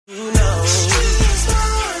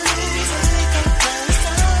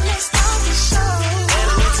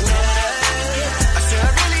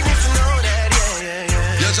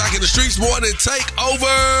Morning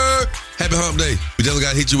Takeover. Happy Hump Day. We definitely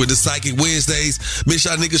got to hit you with the Psychic Wednesdays. Miss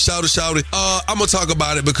y'all niggas shout it. I'm going to talk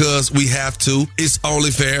about it because we have to. It's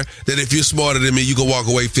only fair that if you're smarter than me, you can walk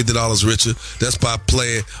away $50 richer. That's by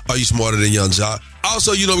playing Are You Smarter Than Young Jock?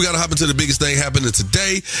 Also, we got to hop into the biggest thing happening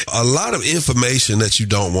today. A lot of information that you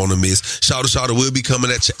don't want to miss. Shout will be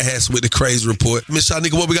coming at your ass with the crazy report. Miss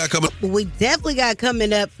Shanika, what we got coming? We definitely got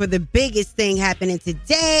coming up for the biggest thing happening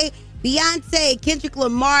today. Beyonce, Kendrick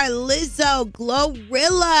Lamar, Lizzo,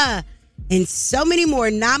 Glorilla, and so many more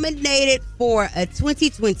nominated for a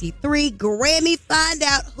 2023 Grammy. Find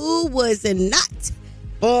out who was not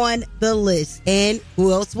on the list and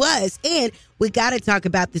who else was. And we got to talk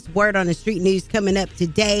about this word on the street news coming up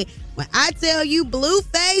today. When I tell you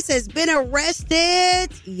Blueface has been arrested,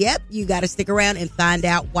 yep, you got to stick around and find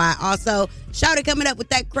out why. Also, Shawty coming up with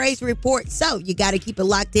that crazy report. So you got to keep it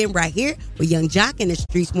locked in right here with Young Jock and the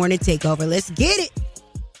Streetz Morning Takeover. Let's get it.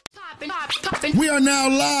 We are now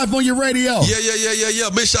live on your radio. Yeah.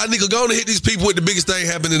 Miss Shanika, go on and hit these people with the biggest thing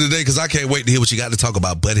happening today because I can't wait to hear what you got to talk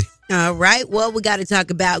about, buddy. All right. Well, we got to talk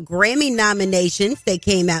about Grammy nominations. They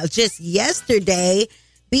came out just yesterday.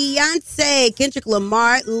 Beyonce, Kendrick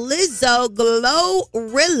Lamar, Lizzo,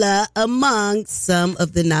 Glorilla among some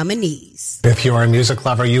of the nominees. If you're a music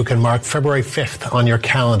lover, you can mark February 5th on your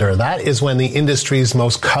calendar. That is when the industry's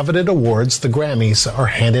most coveted awards, the Grammys, are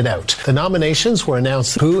handed out. The nominations were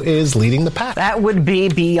announced. Who is leading the pack? That would be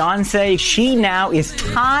Beyonce. She now is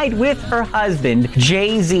tied with her husband,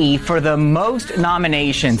 Jay-Z, for the most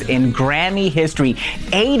nominations in Grammy history,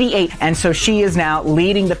 88. And so she is now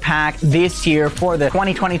leading the pack this year for the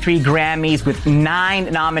 2023 Grammys with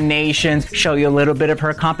 9 nominations. Show you a little bit of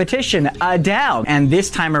her competition, Adele. And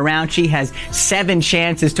this time around, she has 7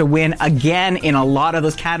 chances to win again in a lot of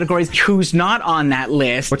those categories. Who's not on that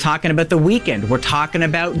list? We're talking about The Weeknd. We're talking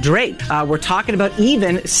about Drake. We're talking about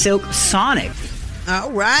even Silk Sonic.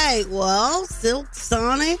 All right. Well, Silk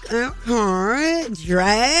Sonic,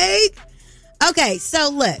 Drake. Okay, so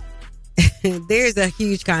look, there's a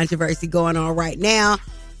huge controversy going on right now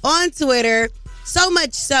on Twitter. So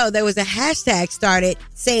much so, there was a hashtag started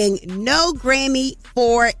saying no Grammy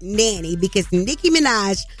for Nanny because Nicki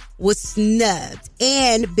Minaj was snubbed.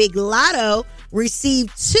 And Big Lotto received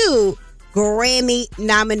 2 Grammy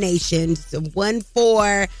nominations, one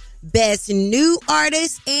for Best New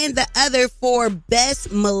Artist and the other for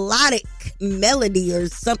Best Melodic Melody or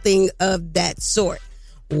something of that sort.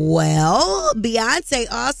 Well, Beyonce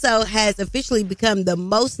also has officially become the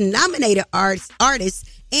most nominated artist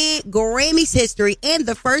in Grammys history and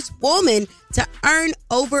the first woman to earn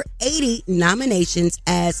over 80 nominations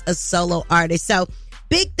as a solo artist. So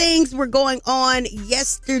big things were going on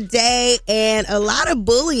yesterday and a lot of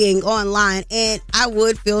bullying online. And I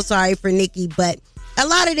would feel sorry for Nicki, but a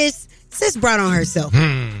lot of this sis brought on herself.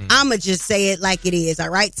 I'ma just say it like it is, all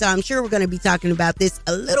right? So I'm sure we're going to be talking about this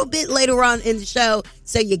a little bit later on in the show.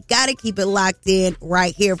 So you got to keep it locked in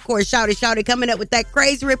right here. Of course, Shawty coming up with that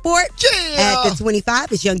crazy report. At the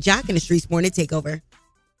 25 is Young Jock and the Streetz Morning Takeover.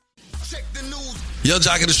 Check the news. Young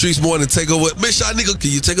Jock in the Streetz Morning Takeover. Miss Shanika,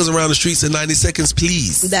 can you take us around the streets in 90 seconds,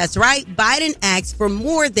 please? That's right. Biden asked for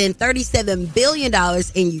more than $37 billion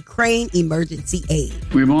in Ukraine emergency aid.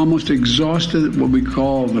 We've almost exhausted what we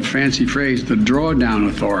call the fancy phrase, the drawdown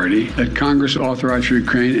authority that Congress authorized for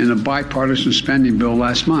Ukraine in a bipartisan spending bill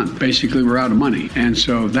last month. Basically, we're out of money. And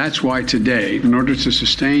so that's why today, in order to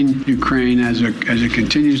sustain Ukraine as it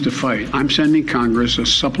continues to fight, I'm sending Congress a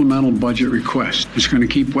supplemental budget request. It's going to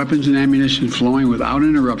keep weapons and ammunition flowing without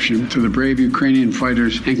interruption to the brave Ukrainian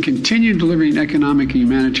fighters and continue delivering economic and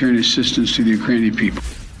humanitarian assistance to the Ukrainian people.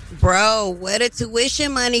 Bro, where the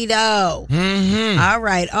tuition money, though? All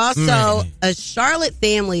right. Also, a Charlotte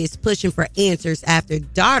family is pushing for answers after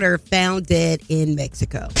daughter found dead in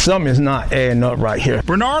Mexico. Something is not adding up right here.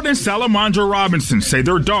 Bernard and Salamandra Robinson say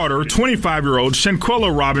their daughter, 25-year-old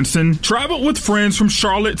Shanquella Robinson, traveled with friends from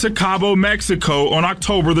Charlotte to Cabo, Mexico on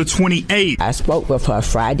October the 28th. I spoke with her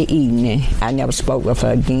Friday evening. I never spoke with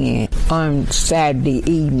her again. On Saturday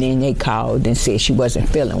evening, they called and said she wasn't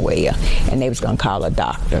feeling well, and they was going to call a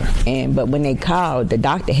doctor. But when they called, the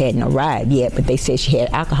doctor hadn't arrived yet, but they said she had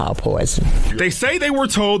alcohol poisoning. They say they were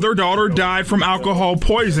told their daughter died from alcohol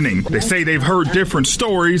poisoning. They say they've heard different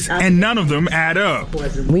stories, and none of them add up.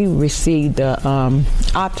 We received the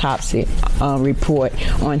autopsy report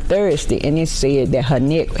on Thursday, and it said that her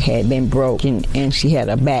neck had been broken, and she had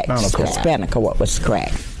a back spinal cord was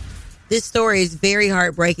cracked. This story is very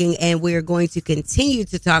heartbreaking, and we're going to continue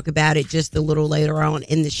to talk about it just a little later on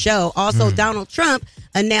in the show. Also, Donald Trump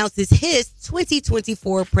announces his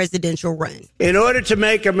 2024 presidential run. In order to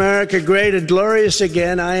make America great and glorious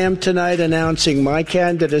again, I am tonight announcing my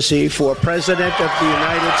candidacy for President of the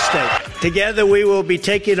United States. Together we will be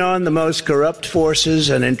taking on the most corrupt forces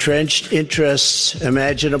and entrenched interests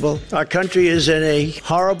imaginable. Our country is in a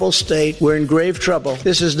horrible state. We're in grave trouble.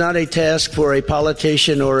 This is not a task for a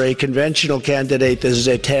politician or a conventional candidate. This is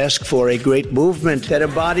a task for a great movement that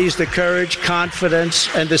embodies the courage, confidence,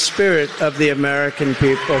 and the spirit of the American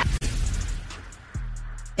people.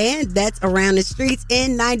 And that's Around the Streets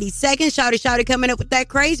in 90 seconds. Shouty coming up with that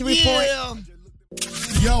crazy report. Yeah.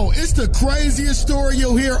 Yo, it's the craziest story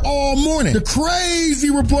you'll hear all morning. The crazy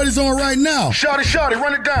report is on right now. Shawty,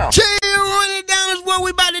 run it down. Run it down is what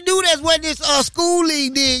we about to do. That's what this school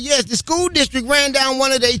league did. Yes, the school district ran down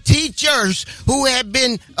one of their teachers who had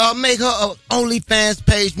been make her OnlyFans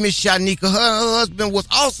page, Miss Shanika. Her husband was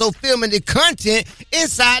also filming the content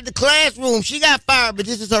inside the classroom. She got fired, but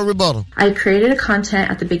this is her rebuttal. I created a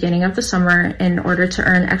content at the beginning of the summer in order to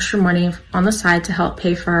earn extra money on the side to help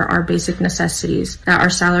pay for our basic necessities that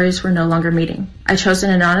our salaries were no longer meeting. I chose an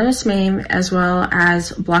anonymous name as well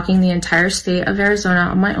as blocking the entire state of Arizona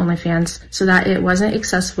on my OnlyFans so that it wasn't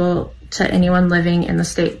accessible to anyone living in the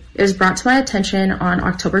state. It was brought to my attention on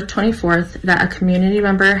October 24th that a community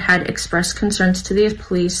member had expressed concerns to the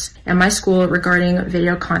police and my school regarding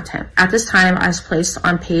video content. At this time, I was placed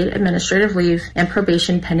on paid administrative leave and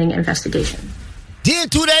probation pending investigation. Then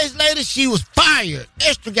 2 days later, she was fired,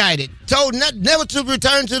 extradited, told never to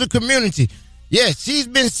return to the community. Yes, she's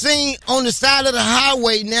been seen on the side of the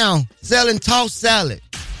highway now selling tossed salad.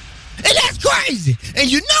 And that's crazy. And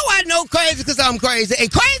you know I know crazy because I'm crazy. And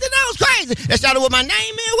crazy knows crazy. That's out of what my name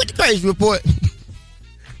is with the crazy report.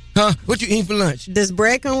 Huh? What you eating for lunch? Does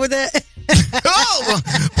bread come with that? Oh,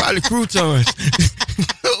 probably croutons.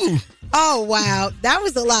 Oh, wow. That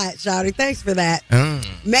was a lot, Shawty. Thanks for that.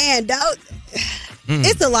 Man,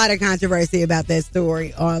 it's a lot of controversy about that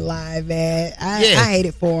story online, man. I hate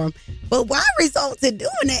it for him. But why resort to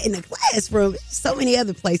doing that in the classroom? There's so many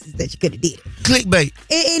other places that you could have did it. Clickbait.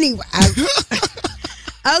 Anyway.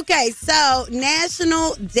 Okay, so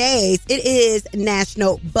national days. It is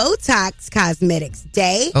National Botox Cosmetics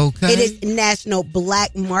Day. Okay. It is National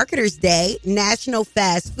Black Marketers Day, National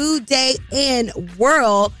Fast Food Day, and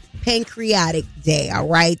World Pancreatic Day. All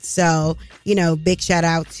right. So, big shout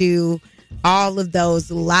out to all of those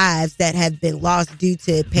lives that have been lost due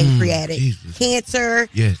to pancreatic cancer.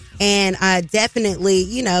 Yes. And definitely,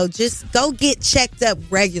 just go get checked up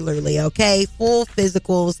regularly, okay? Full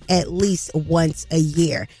physicals at least once a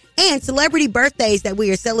year. And celebrity birthdays that we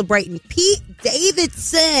are celebrating: Pete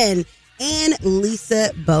Davidson and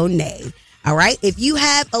Lisa Bonet. All right. If you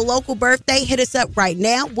have a local birthday, hit us up right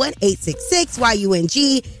now.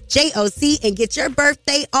 1-866-YUNG-JOC and get your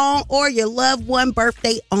birthday on or your loved one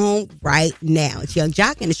birthday on right now. It's Young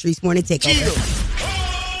Jock in the Streetz Morning Takeover.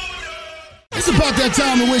 It's about that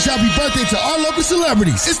time to wish happy birthday to our local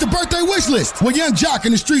celebrities. It's the birthday wish list with Young Jock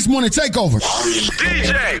in the Streetz Morning Takeover.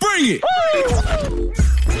 DJ, bring it.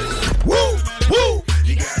 Woo, woo,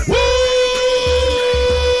 woo.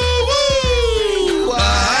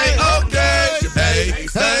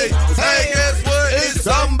 Hey, guess what? It's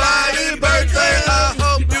somebody's birthday. I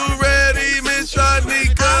hope you ready, Miss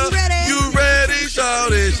Shanika. I'm ready. You ready?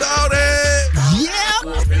 Shout it. Yeah.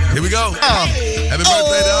 Here we go. Happy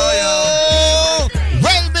birthday to all y'all.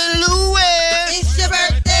 Raven Lewis. It's your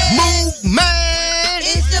birthday. Move Man.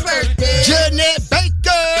 It's your birthday. Jeanette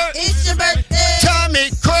Baker. It's your birthday. Tommy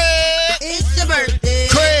Craig. It's your birthday.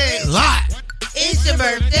 Craig Lott. It's your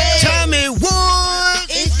birthday. Tommy Wood.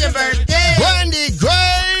 It's your birthday. Brandy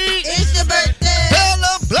Gray. It's your birthday.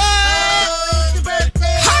 Bella Black. Oh, it's your birthday.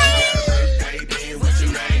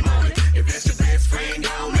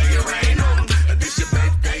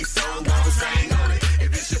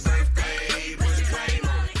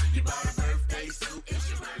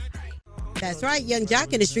 That's right. Young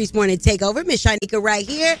Jock in the Streetz Morning Takeover. Miss Shanika right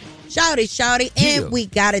here. Shouty. And we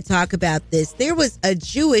got to talk about this. There was a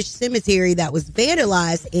Jewish cemetery that was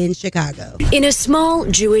vandalized in Chicago. In a small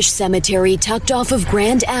Jewish cemetery tucked off of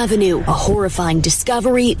Grand Avenue, a horrifying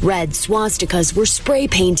discovery: red swastikas were spray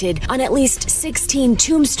painted on at least 16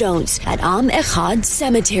 tombstones at Am Echad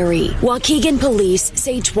Cemetery. Waukegan police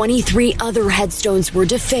say 23 other headstones were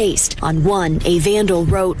defaced. On one, a vandal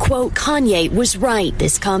wrote, quote, "Kanye was right.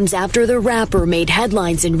 This comes after the rapper made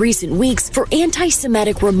headlines in recent weeks for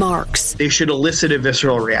anti-Semitic remarks." They should elicit a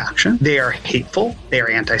visceral reaction. They are hateful, they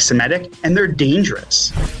are anti-Semitic, and they're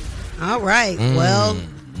dangerous. All right. Well,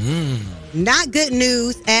 Not good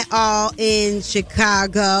news at all in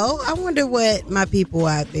Chicago. I wonder what my people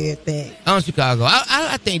out there think. On Chicago,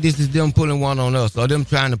 I think this is them pulling one on us, or them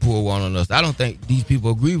trying to pull one on us. I don't think these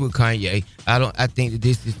people agree with Kanye. I think that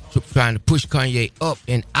this is trying to push Kanye up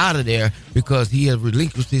and out of there because he has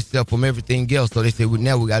relinquished himself from everything else. So they say, well,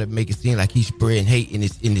 now we got to make it seem like he's spreading hate and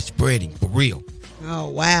it's spreading for real. Oh,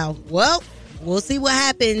 wow. Well, we'll see what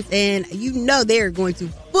happens, and they're going to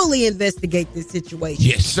fully investigate this situation.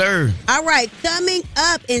 Yes, sir. All right, coming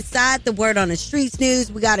up inside the Word on the Streets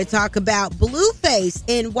news, we got to talk about Blueface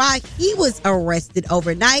and why he was arrested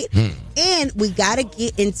overnight, and we got to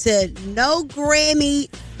get into no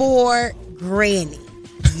Grammy for Granny.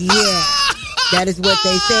 Yeah. That is what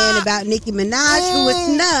they saying about Nicki Minaj, who was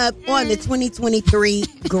snubbed on the 2023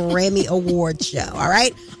 Grammy Awards show. All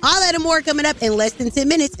right? All that and more coming up in less than 10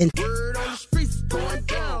 minutes. And Word on the streets going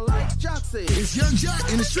down like Jock said. It's Young Jock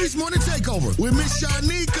in the Streetz Morning Takeover with Miss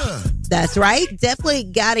Shanika. That's right. Definitely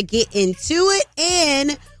got to get into it.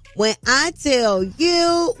 And when I tell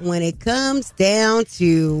you, when it comes down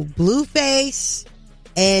to Blueface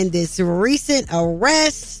and this recent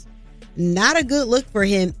arrest, not a good look for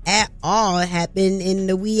him at all. It happened in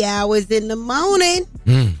the wee hours in the morning.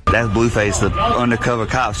 That's Blueface. The undercover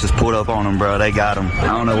cops just pulled up on him, bro. They got him. I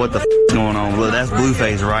don't know what the is going on. Look, that's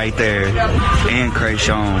Blueface right there. And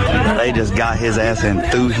Krayshawn. They just got his ass and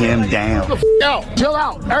threw him down. Out. Chill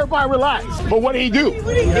out. Everybody relax. But what did he do?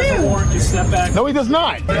 What did he do? No, he does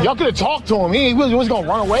not. Y'all could have talked to him. He was going to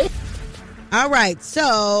run away. All right.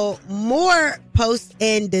 So more posts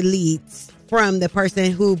and deletes from the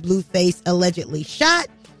person who Blueface allegedly shot.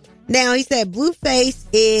 Now, he said Blueface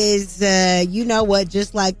is,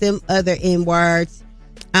 just like them other N-words.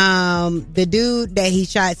 The dude that he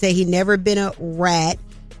shot said he never been a rat.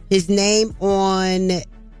 His name on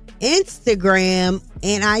Instagram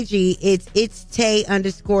and IG, it's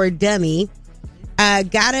Tay_dummy.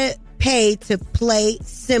 Gotta pay to play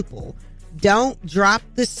simple. Don't drop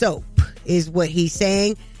the soap is what he's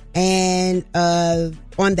saying. And on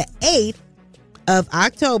the 8th of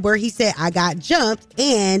October, he said, I got jumped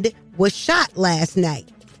and was shot last night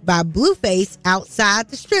by Blueface outside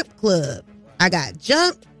the strip club. I got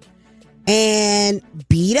jumped and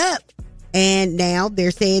beat up. And now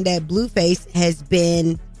they're saying that Blueface has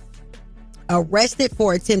been arrested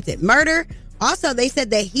for attempted murder. Also, they said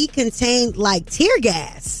that he contained like tear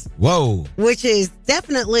gas. Whoa. Which is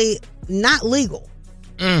definitely not legal.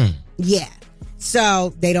 Yeah.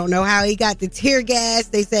 So they don't know how he got the tear gas.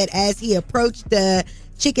 They said as he approached the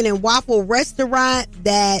chicken and waffle restaurant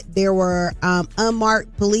that there were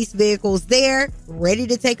unmarked police vehicles there ready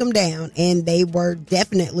to take him down. And they were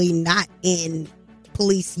definitely not in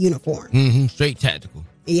police uniform. Straight tactical.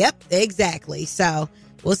 Yep, exactly. So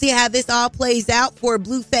we'll see how this all plays out for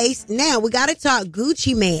Blueface. Now we got to talk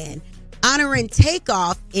Gucci Mane honoring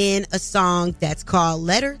Takeoff in a song that's called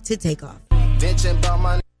Letter to Takeoff.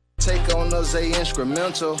 Take on us a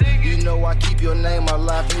instrumental. You know I keep your name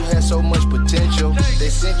alive. You had so much potential. They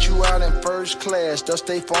sent you out in first class to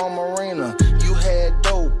State Farm Arena. You had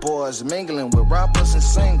dope boys mingling with rappers and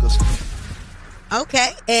singers.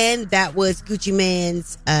 Okay, and that was Gucci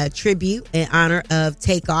Mane's tribute in honor of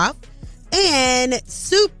Takeoff. And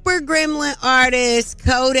super gremlin artist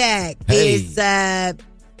Kodak is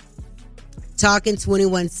talking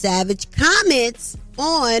 21 Savage comments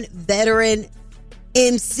on veteran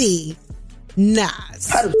MC Nas.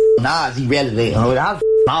 How the Nas he relevant, homie? How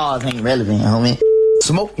the Nas ain't relevant, homie?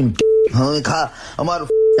 Smoking homie. I'm out of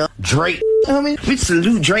Drake, homie. We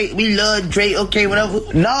salute Drake. We love Drake. Okay, whatever.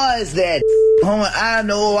 Nas that homie. I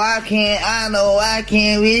know I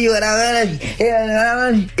can't be what I wanna.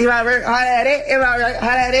 If I work hard at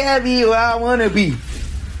it, I'll be what I wanna be.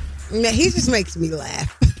 Man, he just makes me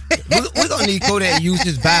laugh. We're gonna need Kodak to use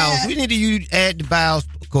his vowels. We need to add the vowels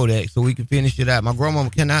Kodak so we can finish it out. My grandmama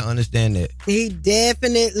cannot understand that. He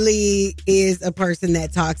definitely is a person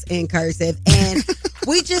that talks in cursive. And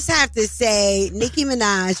we just have to say Nicki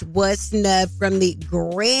Minaj was snubbed from the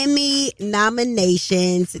Grammy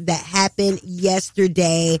nominations that happened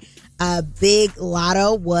yesterday. Big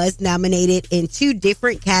Lotto was nominated in 2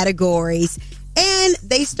 different categories. And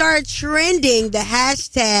they started trending the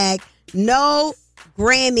hashtag no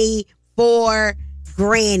Grammy for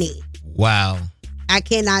Granny. Wow. I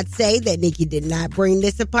cannot say that Nicki did not bring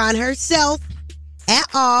this upon herself at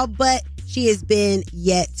all, but she has been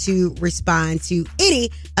yet to respond to any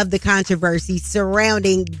of the controversy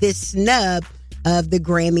surrounding this snub of the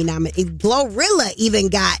Grammy nominee. Glorilla even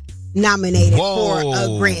got nominated for a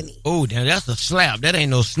Grammy. Oh, now that's a slap. That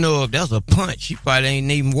ain't no snub. That's a punch. She probably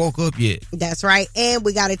ain't even woke up yet. That's right. And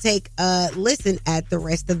we got to take a listen at the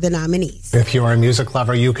rest of the nominees. If you're a music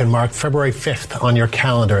lover, you can mark February 5th on your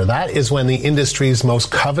calendar. That is when the industry's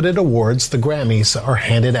most coveted awards, the Grammys, are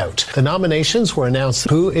handed out. The nominations were announced.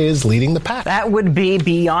 Who is leading the pack? That would be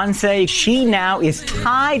Beyonce. She now is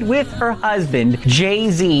tied with her husband,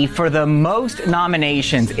 Jay-Z, for the most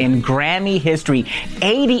nominations in Grammy history,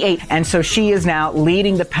 88. And so she is now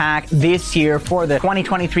leading the pack this year for the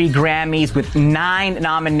 2023 Grammys with 9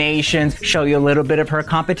 nominations. Show you a little bit of her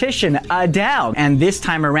competition, Adele. And this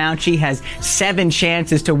time around, she has 7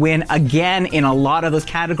 chances to win again in a lot of those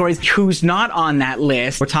categories. Who's not on that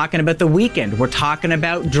list? We're talking about The Weeknd. We're talking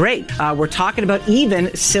about Drake. We're talking about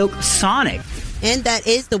even Silk Sonic. And that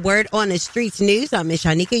is the word on the Streetz News. I'm Miss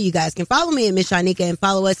Shanika. You guys can follow me at Miss Shanika and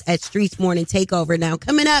follow us at Streetz Morning Takeover. Now,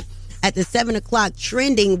 coming up at the 7 o'clock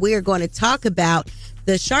trending, we're going to talk about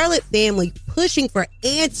the Charlotte family pushing for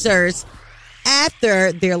answers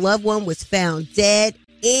after their loved one was found dead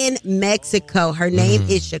in Mexico. Her name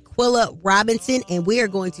is Shaquilla Robinson, and we are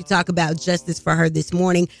going to talk about justice for her this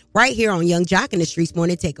morning right here on Young Jock and the Streetz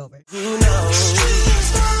Morning Takeover.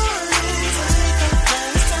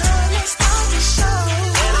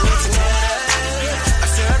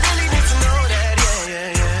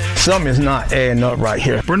 Something is not adding up right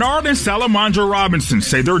here. Bernard and Salamandra Robinson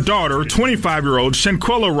say their daughter, 25-year-old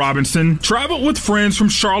Shanquilla Robinson, traveled with friends from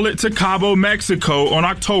Charlotte to Cabo, Mexico on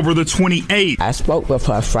October the 28th. I spoke with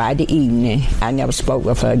her Friday evening. I never spoke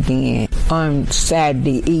with her again. On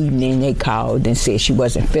Saturday evening, they called and said she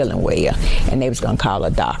wasn't feeling well, and they was going to call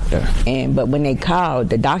a doctor. But when they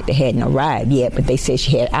called, the doctor hadn't arrived yet, but they said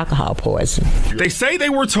she had alcohol poisoning. They say they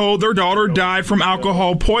were told their daughter died from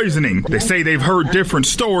alcohol poisoning. They say they've heard different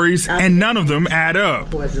stories, and none of them add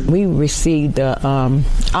up. We received the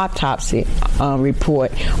autopsy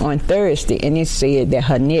report on Thursday, and it said that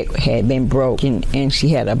her neck had been broken and she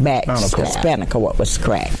had a back spinal cord was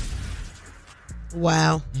cracked.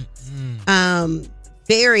 Wow.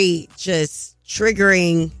 Very just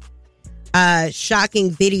triggering,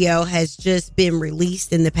 shocking video has just been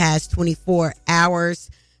released in the past 24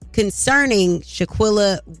 hours concerning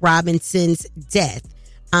Shaquilla Robinson's death.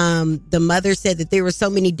 The mother said that there were so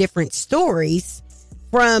many different stories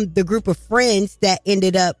from the group of friends that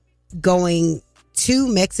ended up going to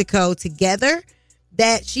Mexico together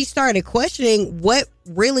that she started questioning what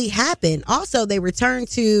really happened. Also, they returned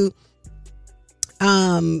to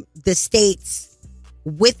the States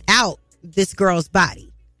without this girl's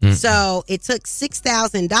body. So it took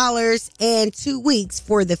 $6,000 and 2 weeks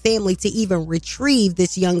for the family to even retrieve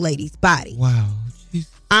this young lady's body. Wow.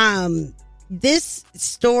 This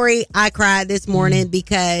story, I cried this morning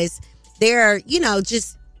because there are,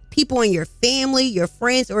 just people in your family, your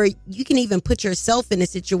friends, or you can even put yourself in a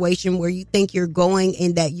situation where you think you're going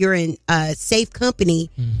and that you're in safe company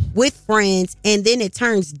with friends, and then it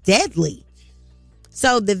turns deadly.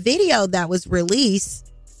 So the video that was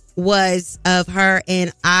released was of her,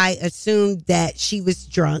 and I assumed that she was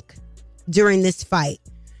drunk during this fight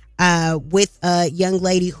with a young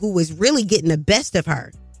lady who was really getting the best of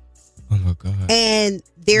her. Oh my God. And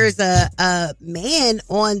there's a man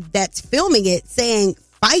on that's filming it saying,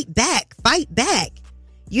 fight back.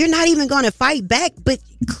 You're not even going to fight back. But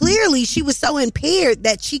clearly she was so impaired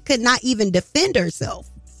that she could not even defend herself.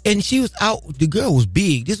 And she was out. The girl was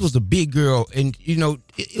big. This was a big girl. And,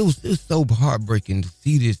 it was so heartbreaking to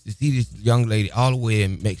see this young lady all the way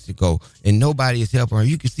in Mexico, and nobody is helping her.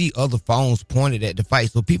 You can see other phones pointed at the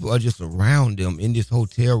fight. So people are just around them in this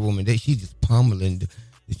hotel room, and she's just pummeling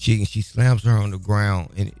the chick, and she slams her on the ground,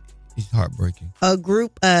 and it's heartbreaking. A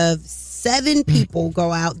group of 7 people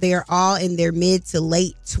go out. They're all in their mid to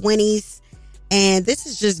late 20s, and this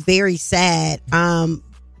is just very sad.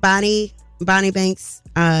 Bonnie Banks,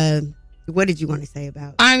 what did you want to say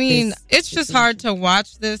about this? It's just hard to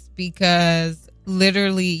watch this because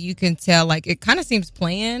literally you can tell, like, it kind of seems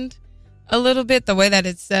planned a little bit, the way that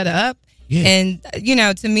it's set up. Yeah. And,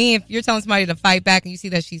 to me, if you're telling somebody to fight back and you see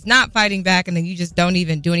that she's not fighting back, and then you just don't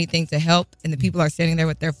even do anything to help, and the people are standing there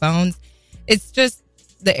with their phones, it's just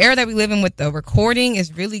the era that we live in with the recording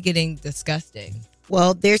is really getting disgusting.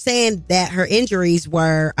 Well, they're saying that her injuries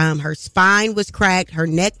were her spine was cracked, her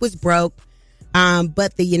neck was broke,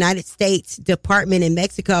 but the United States Department in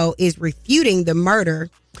Mexico is refuting the murder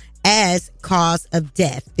as cause of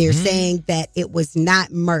death. They're saying that it was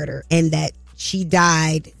not murder and that she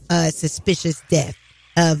died a suspicious death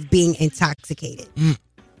of being intoxicated.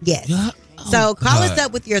 Yes. So call us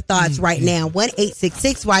up with your thoughts right now.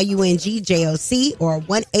 1-866-YUNG-JOC or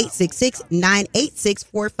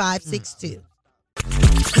 1-866-986-4562.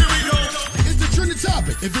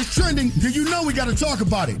 If it's trending, then you know we got to talk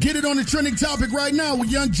about it. Get it on the trending topic right now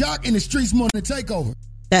with Young Jock and the Streetz Morning Takeover.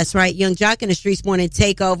 That's right, Young Jock and the Streetz Morning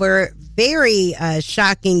Takeover. Very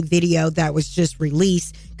shocking video that was just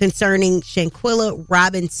released concerning Shanquilla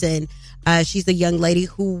Robinson. She's a young lady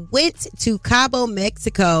who went to Cabo,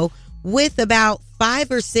 Mexico with about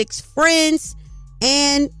 5 or 6 friends,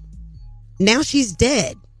 and now she's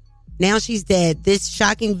dead. This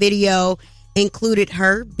shocking video included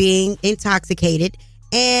her being intoxicated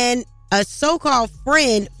and a so-called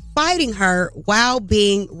friend fighting her while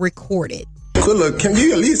being recorded. Look, can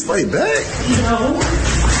you at least fight back? No.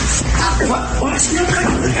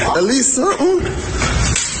 At least something.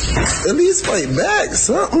 At least fight back,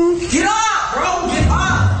 something. Get up, bro. Get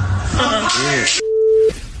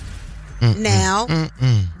up. Now,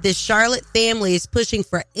 the Charlotte family is pushing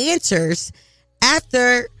for answers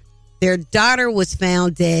after their daughter was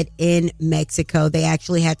found dead in Mexico. They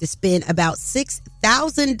actually had to spend about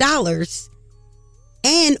 $6,000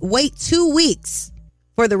 and wait 2 weeks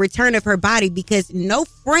for the return of her body because no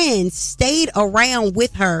friends stayed around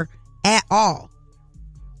with her at all.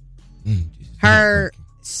 Her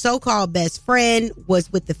so-called best friend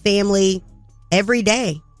was with the family every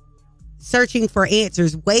day, searching for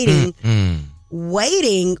answers, waiting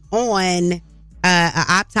on an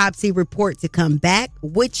autopsy report to come back,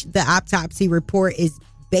 which the autopsy report is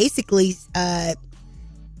basically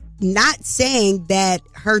not saying that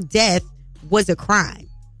her death was a crime.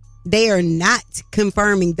 They are not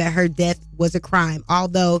confirming that her death was a crime,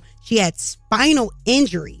 although she had spinal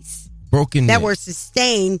injuries that were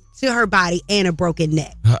sustained to her body and a broken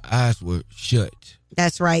neck. Her eyes were shut.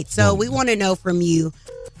 That's right. So we want to know from you,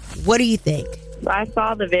 what do you think? I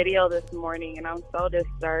saw the video this morning and I'm so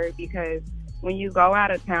disturbed because when you go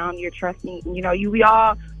out of town, you're trusting,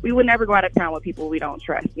 we would never go out of town with people we don't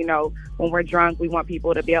trust. When we're drunk, we want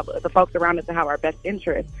people to be able, the folks around us to have our best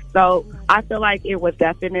interests. So I feel like it was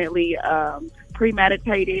definitely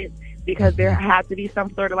premeditated because there had to be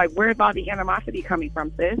some sort of where's all the animosity coming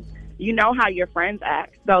from, sis? You know how your friends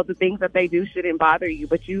act. So the things that they do shouldn't bother you,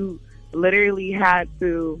 but you literally had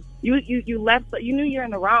to, you left, you knew you're in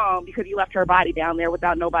the wrong because you left her body down there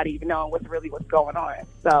without nobody even knowing what's going on.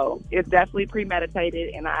 So it's definitely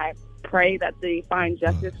premeditated, and I pray that they find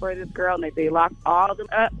justice for this girl and that they lock all of them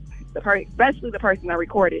up, especially the person that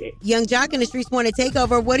recorded it. Young Jock and the Streetz Morning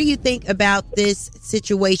Takeover, what do you think about this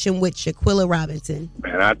situation with Shanquilla Robinson?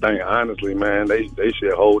 Man, I think honestly, man, they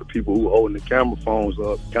should hold the people who holding the camera phones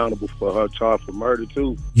up accountable for her charge for murder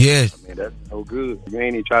too. Yes. I mean, that's no good. You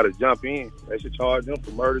ain't even try to jump in. They should charge them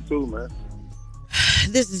for murder too, man.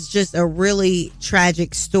 This is just a really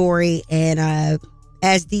tragic story, and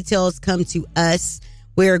as details come to us,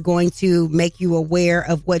 we're going to make you aware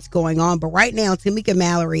of what's going on. But right now, Tamika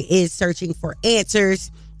Mallory is searching for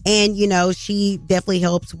answers. And, she definitely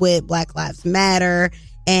helps with Black Lives Matter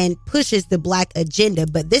and pushes the Black agenda.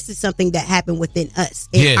 But this is something that happened within us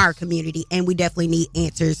in our community. And we definitely need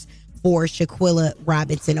answers for Shanquilla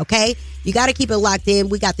Robinson. OK, you got to keep it locked in.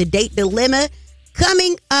 We got the date dilemma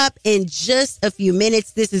coming up in just a few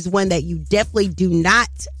minutes. This is one that you definitely do not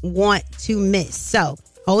want to miss. So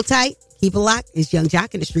hold tight. Keep it locked. It's Young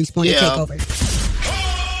Jock and the Streetz Morning Takeover.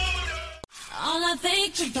 All I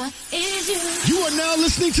think about is you. You are now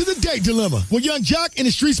listening to the Date Dilemma with Young Jock and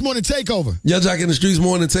the Streetz Morning Takeover. Young Jock and the Streetz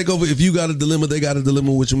Morning Takeover. If you got a dilemma, they got a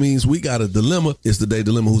dilemma, which means we got a dilemma. It's the Date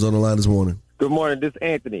Dilemma. Who's on the line this morning? Good morning. This is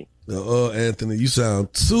Anthony. Anthony, you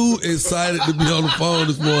sound too excited to be on the phone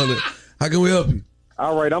this morning. How can we help you?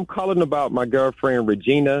 All right, I'm calling about my girlfriend,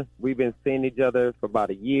 Regina. We've been seeing each other for about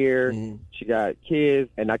a year. She got kids,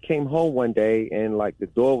 and I came home one day, and, the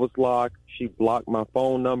door was locked. She blocked my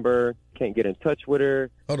phone number. Can't get in touch with her.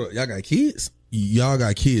 Hold on, y'all got kids? Y'all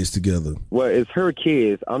got kids together? Well, it's her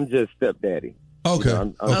kids. I'm just stepdaddy. Okay.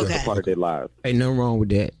 I'm just a part of their lives. Ain't nothing wrong with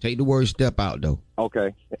that. Take the word step out, though.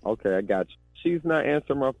 Okay, I got you. She's not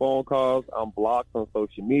answering my phone calls. I'm blocked on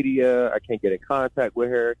social media. I can't get in contact with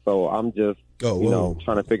her. So I'm just, trying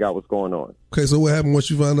to figure out what's going on. Okay, so what happened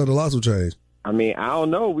once you found out the lawsuit changed? I mean, I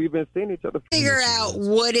don't know. We've been seeing each other. Figure out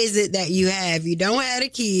what is it that you have. You don't have the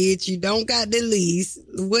kids. You don't got the lease.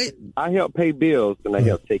 What? I help pay bills and I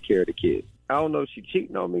help take care of the kids. I don't know if she's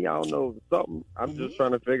cheating on me. I don't know if it's something. I'm just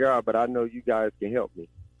trying to figure out, but I know you guys can help me.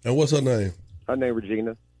 And what's her name? Her name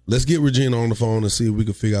Regina. Let's get Regina on the phone and see if we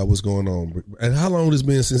can figure out what's going on. And how long has it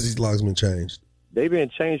been since these locks been changed? They've been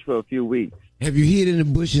changed for a few weeks. Have you hid in the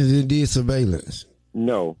bushes and did surveillance?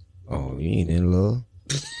 No. Oh, you ain't in love?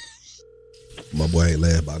 My boy ain't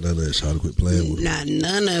laugh about none of that. Try to quit playing with him. Not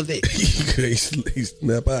none of it. he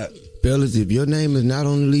snap out. Fellas, if your name is not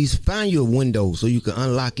on the lease, find you a window so you can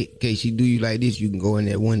unlock it. In case she do you like this, you can go in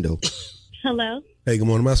that window. Hello? Hey, good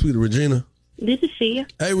morning. My sweet Regina. This is Shia.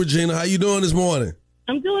 Hey, Regina, how you doing this morning?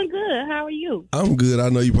 I'm doing good. How are you? I'm good. I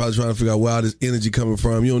know you're probably trying to figure out where all this energy coming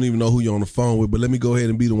from. You don't even know who you're on the phone with, but let me go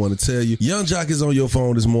ahead and be the one to tell you. Young Jock is on your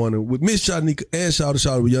phone this morning with Miss Shanika and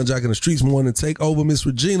Shawty with Young Jock in the Streetz morning. Take over, Miss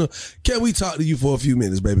Regina. Can we talk to you for a few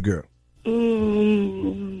minutes, baby girl?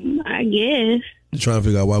 I guess. You trying to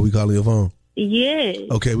figure out why we calling your phone? Yes.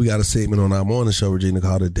 Okay, we got a segment on our morning show, Regina,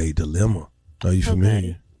 called A Day Dilemma. Are you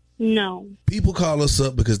familiar? No. People call us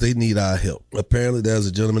up because they need our help. Apparently, there's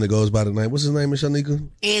a gentleman that goes by the name. What's his name, Miss Shanika?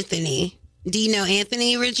 Anthony. Do you know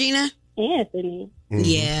Anthony, Regina? Anthony. Mm-hmm.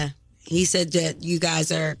 Yeah. He said that you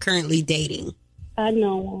guys are currently dating. I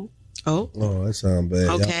know Oh, that sounds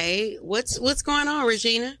bad. Okay. What's going on,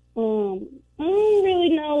 Regina? him. I don't really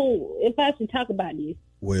know if I should talk about this.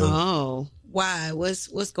 Well, Oh. Why?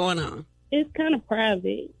 What's going on? It's kind of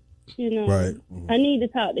private, you know. Right. I need to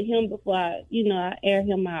talk to him before I air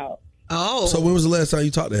him out. Oh. So when was the last time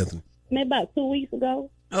you talked to Anthony? Maybe about 2 weeks ago.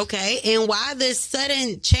 Okay. And why this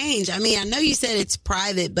sudden change? I mean, I know you said it's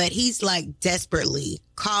private, but he's like desperately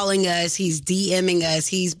calling us. He's DMing us.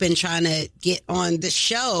 He's been trying to get on the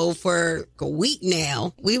show for a week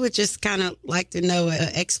now. We would just kind of like to know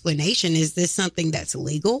an explanation. Is this something that's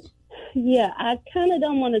legal? Yeah, I kind of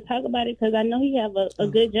don't want to talk about it because I know he have a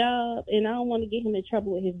good job, and I don't want to get him in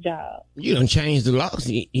trouble with his job. You done changed the laws.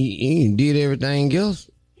 You did everything else.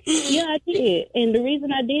 Yeah, I did. And the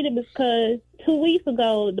reason I did it was because 2 weeks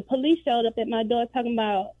ago, the police showed up at my door talking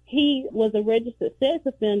about he was a registered sex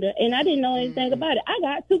offender, and I didn't know anything about it. I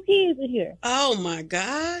got 2 kids in here. Oh, my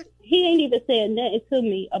God. He ain't even said nothing to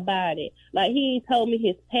me about it. Like, he ain't told me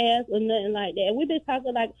his past or nothing like that. And we've been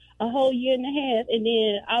talking like a whole year and a half, and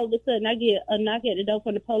then all of a sudden I get a knock at the door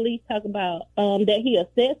from the police talking about that he a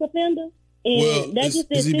sex offender. And Well, that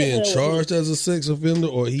is he being charged as a sex offender,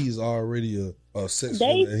 or he's already a sex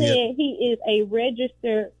They offender? said he is a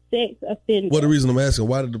registered sex offender. Well, the reason I'm asking,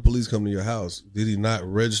 why did the police come to your house? Did he not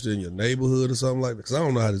register in your neighborhood or something like that? Because I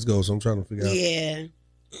don't know how this goes, so I'm trying to figure out. Yeah.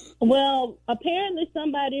 Well, apparently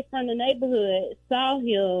somebody from the neighborhood saw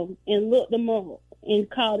him and looked him up and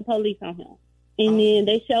called the police on him. And then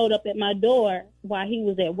they showed up at my door while he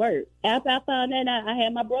was at work. After I found that out, I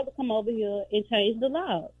had my brother come over here and change the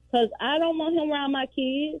law. Because I don't want him around my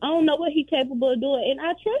kids. I don't know what he's capable of doing. And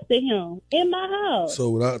I trusted him in my house.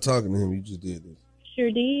 So without talking to him, you just did this? Sure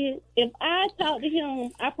did. If I talked to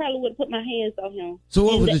him, I probably would have put my hands on him. So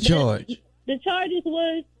what was the charge? The charges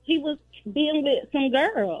was he was being with some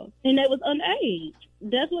girl, and they was underage.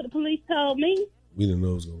 That's what the police told me. We didn't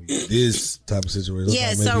know it was going to be this type of situation.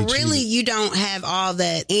 Yeah, so really you don't have all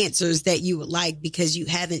the answers that you would like because you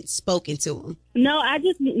haven't spoken to him. No, I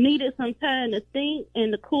just needed some time to think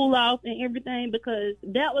and to cool off and everything because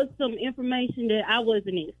that was some information that I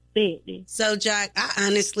wasn't expecting. So, Jack, I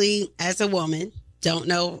honestly, as a woman, don't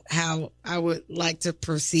know how I would like to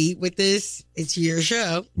proceed with this. It's your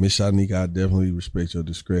show. Miss Shanika, I definitely respect your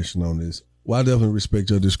discretion on this. Well, I definitely respect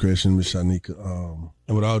your discretion, Miss Shanika.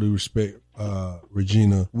 And with all due respect,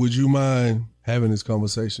 Regina, would you mind having this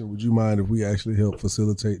conversation? Would you mind if we actually help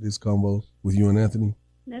facilitate this combo with you and Anthony?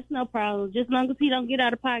 That's no problem. Just as long as he don't get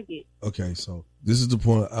out of pocket. Okay, so this is the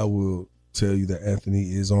point I will tell you that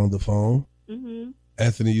Anthony is on the phone. Mm-hmm.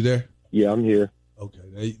 Anthony, you there? Yeah, I'm here.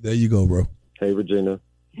 Okay, there you go, bro. Hey, Regina.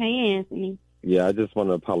 Hey, Anthony. Yeah, I just want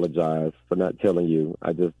to apologize for not telling you.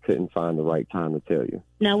 I just couldn't find the right time to tell you.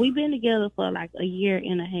 Now, we've been together for like a year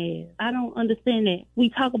and a half. I don't understand that.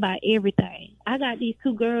 We talk about everything. I got these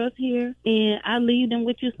 2 girls here, and I leave them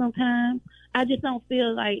with you sometimes. I just don't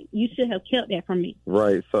feel like you should have kept that from me.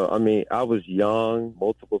 Right. So, I mean, I was young.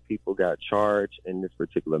 Multiple people got charged in this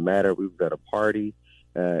particular matter. We was at a party.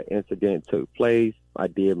 Incident took place. I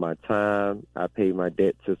did my time. I paid my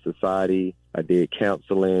debt to society. I did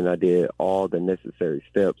counseling. I did all the necessary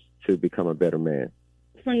steps to become a better man.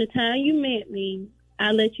 From the time you met me,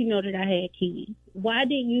 I let you know that I had kids. Why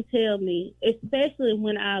didn't you tell me, especially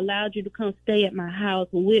when I allowed you to come stay at my house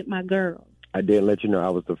with my girls? I didn't let you know. I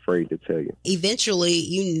was afraid to tell you. Eventually,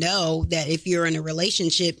 you know that if you're in a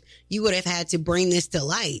relationship, you would have had to bring this to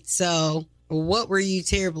light. So what were you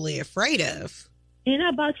terribly afraid of? And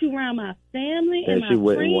I brought you around my family and my she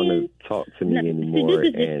wouldn't friends. want to talk to me anymore.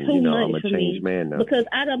 See, this is and, too you know, much I'm a for changed me man now. because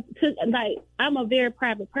I'm a very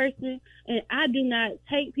private person, and I do not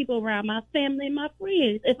take people around my family and my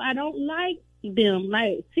friends if I don't like them,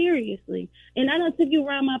 like, seriously. And I done took you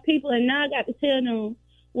around my people, and now I got to tell them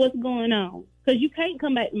what's going on because you can't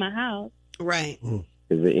come back to my house. Right.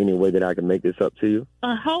 Is there any way that I can make this up to you?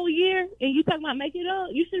 A whole year, and you talking about making it up?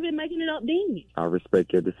 You should have been making it up then. I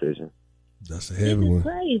respect your decision. That's a heavy This is one.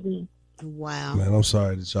 crazy. Wow. Man, I'm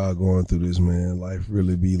sorry that y'all going through this, man. Life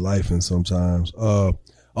really be lifing sometimes.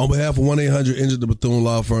 On behalf of 1-800-INJURED the Bethune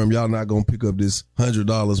Law Firm, y'all not going to pick up this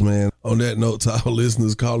 $100, man. On that note, to our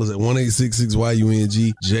listeners, call us at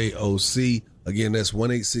 1-866-YUNGJOC. Again, that's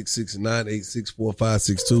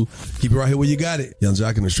 1-866-986-4562. Keep it right here where you got it. Young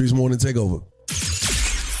Jock in the Streetz Morning Takeover.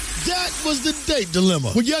 That was the date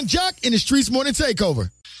dilemma with Young Jock in the Streetz Morning Takeover.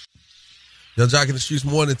 Young Jock in the Streetz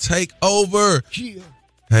Morning Takeover. Yeah.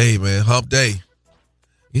 Hey, man, hump day.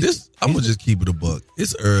 I'm going to just keep it a buck.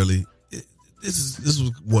 It's early. This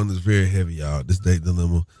was one that's very heavy, y'all, this date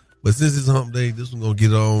dilemma. But since it's hump day, this one's going to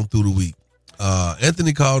get on through the week.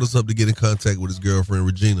 Anthony called us up to get in contact with his girlfriend,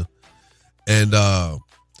 Regina. And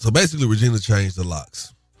so basically, Regina changed the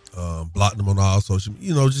locks, blocked them on all social,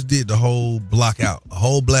 just did the whole blackout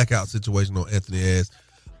situation on Anthony's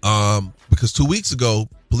ass. Because 2 weeks ago,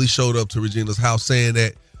 police showed up to Regina's house saying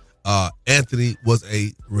that Anthony was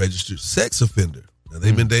a registered sex offender. Now,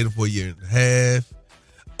 they've been dating for a year and a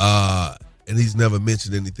half. And he's never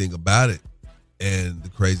mentioned anything about it. And the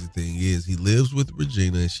crazy thing is he lives with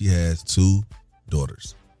Regina and she has 2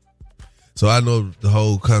 daughters. So I know the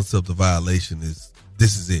whole concept of violation this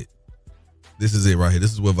is it. This is it right here.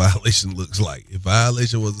 This is what violation looks like. If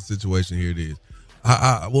violation was a situation, here it is.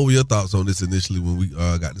 What were your thoughts on this initially when we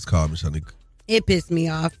got this call, Ms. Shanika? It pissed me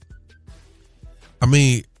off. I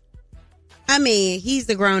mean, he's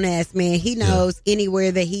a grown-ass man. He knows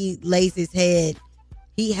anywhere that he lays his head,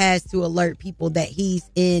 he has to alert people that he's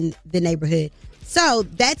in the neighborhood. So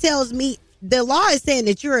that tells me the law is saying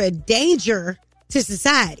that you're a danger to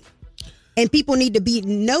society. And people need to be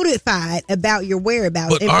notified about your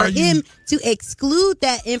whereabouts. But and for him to exclude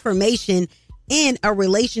that information in a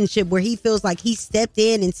relationship where he feels like he stepped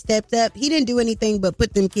in and stepped up, he didn't do anything but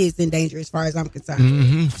put them kids in danger as far as I'm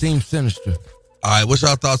concerned. Seems sinister. All right, what's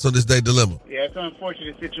your thoughts on this date dilemma? Yeah, it's an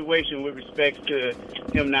unfortunate situation with respect to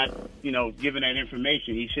him not, giving that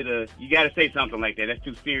information. You got to say something like that. That's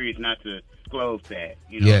too serious not to disclose that.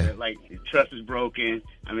 That, like, trust is broken.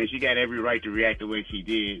 I mean, she got every right to react the way she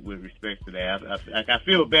did with respect to that. I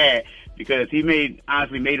feel bad because he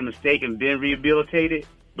honestly made a mistake and been rehabilitated.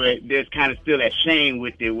 But there's kind of still that shame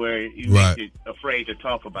with it where you make it afraid to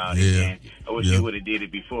talk about it. And I wish he would have did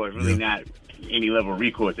it before. It's really not any level of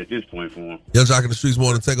recourse at this point for him. Young Jock in the Streetz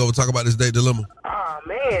Morning Takeover. Talk about this date dilemma. Oh,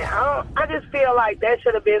 man. I just feel like that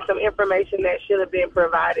should have been some information that should have been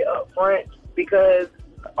provided up front because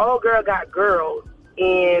old girl got girls.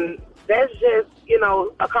 And that's just,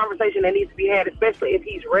 a conversation that needs to be had, especially if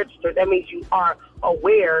he's registered. That means you are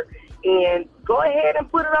aware. And go ahead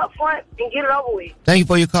and put it up front and get it over with. Thank you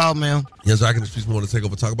for your call, ma'am. Young Jock in the Streetz Morning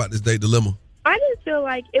Takeover. Talk about this date dilemma. I just feel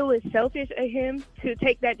like it was selfish of him to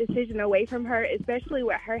take that decision away from her, especially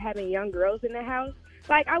with her having young girls in the house.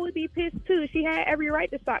 Like, I would be pissed, too. She had every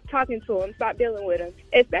right to stop talking to him, stop dealing with him,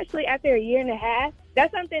 especially after a year and a half.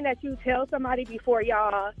 That's something that you tell somebody before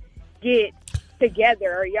y'all get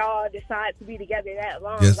together or y'all decide to be together that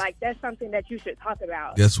long. Yes. Like, that's something that you should talk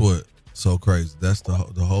about. Guess what? So crazy. That's the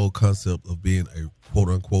whole concept of being a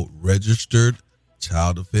quote-unquote registered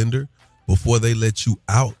child offender. Before they let you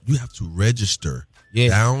out, you have to register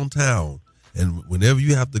downtown. And whenever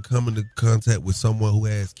you have to come into contact with someone who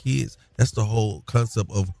has kids, that's the whole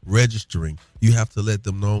concept of registering. You have to let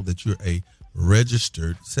them know that you're a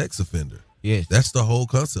registered sex offender. Yes. That's the whole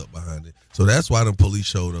concept behind it. So that's why the police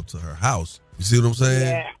showed up to her house. You see what I'm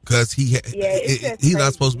saying? Because he's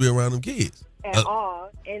not supposed to be around them kids. At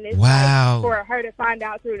all. And it's wow. like for her to find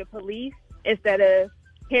out through the police instead of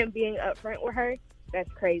him being upfront with her,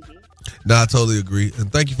 that's crazy. No, I totally agree.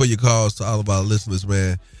 And thank you for your calls to all of our listeners,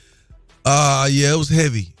 man. It was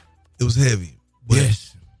heavy. It was heavy. But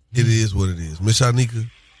it is what it is. Miss Shanika?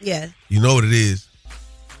 Yeah. You know what it is.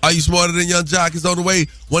 Are you smarter than Young Jock? It's on the way.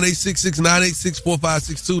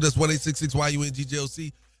 1-866-986-4562. That's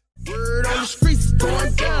 1-866-YUNGJOC. Word on the streets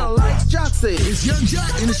going down, like Jock said. It's Young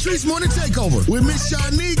Jock in the Streetz Morning Takeover with Miss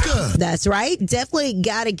Shanika. That's right. Definitely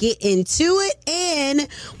got to get into it. And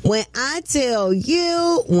when I tell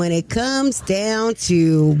you, when it comes down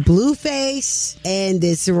to Blueface and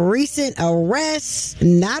this recent arrest,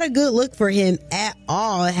 not a good look for him at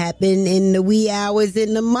all. It happened in the wee hours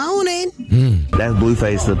in the morning. That's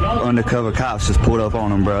Blueface. The undercover cops just pulled up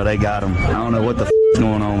on him, bro. They got him. I don't know what the is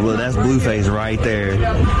going on. Look, that's Blueface right there.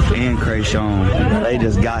 And Krayshawn. They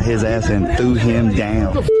just got his ass and threw him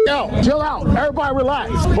down. Get the out. Chill out. Everybody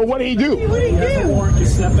relax. But what did he do?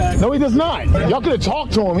 No, he does not. Y'all could have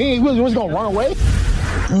talked to him. He was going to run away.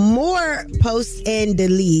 more posts and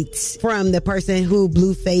deletes from the person who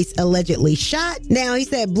Blueface allegedly shot. Now, he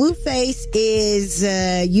said Blueface is,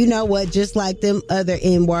 you know what, just like them other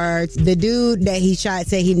N-words. The dude that he shot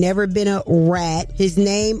said he never been a rat. His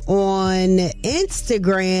name on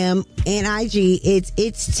Instagram and IG, it's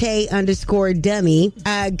Tay_dummy.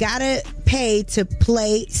 Gotta pay to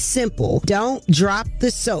play simple. Don't drop the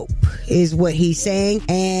soap is what he's saying.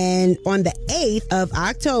 And on the 8th of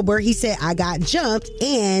October, he said, I got jumped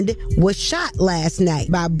and was shot last night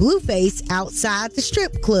by Blueface outside the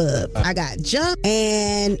strip club. I got jumped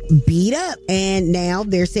and beat up. And now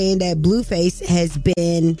they're saying that Blueface has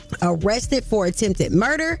been arrested for attempted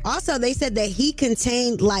murder. Also, they said that he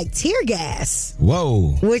contained like tear gas.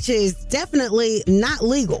 Whoa. Which is definitely not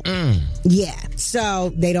legal. Yeah.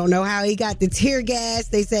 So they don't know how he got the tear gas.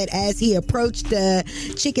 They said as he approached the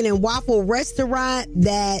chicken and waffle restaurant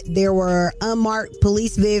that there were unmarked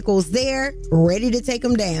police vehicles there ready to take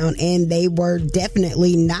him down, and they were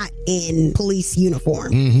definitely not in police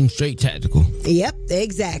uniform. Straight tactical. Yep,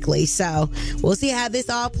 exactly. So we'll see how this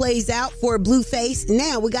all plays out for Blueface.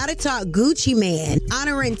 Now we got to talk Gucci Mane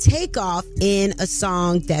honoring Takeoff in a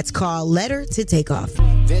song that's called Letter to Takeoff.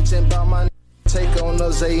 Venting by my take on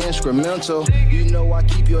us a instrumental. You know I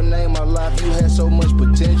keep your name alive. You had so much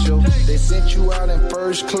potential. They sent you out in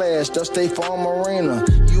first class to State Farm Arena.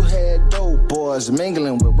 You had dope boys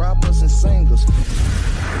mingling with rappers and singers.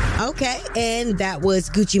 Okay, and that was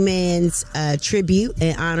Gucci Mane's tribute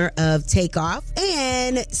in honor of Takeoff.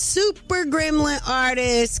 And super gremlin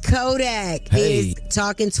artist Kodak is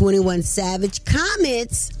talking 21 Savage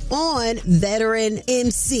comments on veteran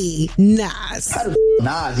MC Nas. How the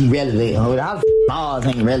Nas irrelevant, homie? How the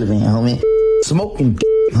Nas ain't relevant, homie? Smoking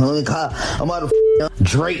homie. I'm out of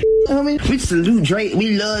Drake, homie. We salute Drake.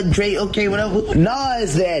 We love Drake. Okay, whatever.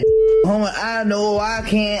 Nas that homie. I know I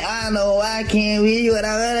can't. We what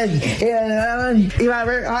I wanna. If I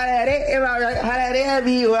work hard at it, if I work hard at it, I'll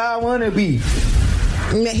be where I wanna be.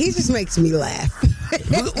 He just makes me laugh.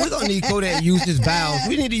 We're gonna need Kodak to use his vowels.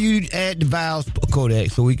 We need to add the vowels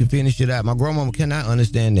Kodak so we can finish it out. My grandmama cannot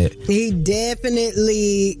understand that. He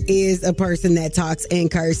definitely is a person that talks in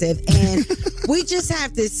cursive. And we just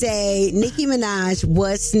have to say Nicki Minaj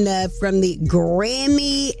was snubbed from the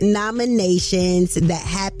Grammy nominations that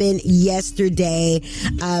happened yesterday.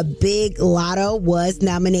 Big Lotto was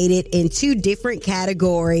nominated in 2 different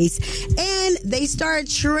categories, and they started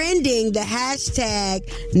trending the hashtag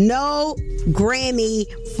no Grammy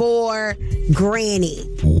for Granny.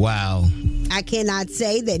 Wow. I cannot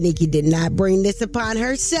say that Nicki did not bring this upon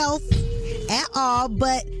herself at all,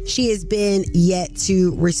 but she has been yet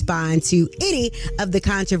to respond to any of the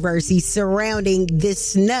controversy surrounding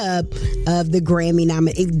this snub of the Grammy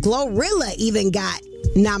nomination. Glorilla even got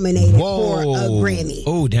nominated for a Grammy.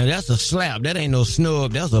 Oh, damn, that's a slap. That ain't no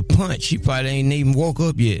snub. That's a punch. She probably ain't even woke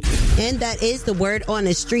up yet. And that is the word on the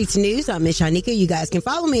Streetz News. I'm Miss Shanika. You guys can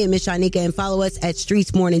follow me at Miss Shanika and follow us at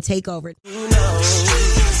Streetz Morning Takeover.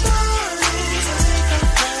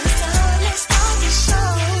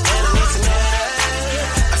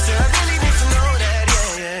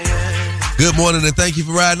 Good morning, and thank you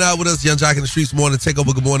for riding out with us. Young Jock in the Streetz Morning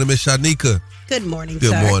Takeover. Good morning, Miss Shanika. Good morning, Good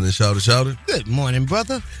sir. morning, Shouter. Good morning,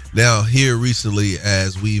 brother. Now, here recently,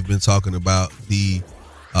 as we've been talking about the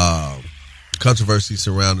controversy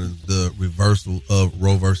surrounding the reversal of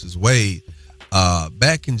Roe versus Wade,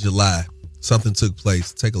 back in July, something took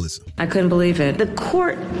place. Take a listen. I couldn't believe it. The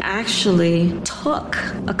court actually took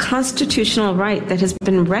a constitutional right that has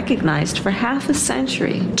been recognized for half a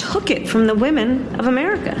century, took it from the women of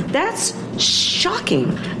America. That's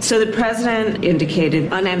shocking. So the president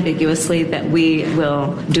indicated unambiguously that we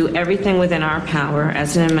will do everything within our power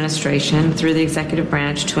as an administration through the executive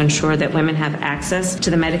branch to ensure that women have access to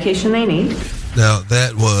the medication they need. Now,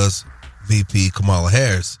 that was VP Kamala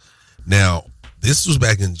Harris. Now, this was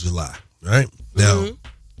back in July. Right now,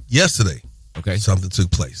 yesterday, something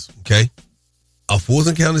took place. Okay, a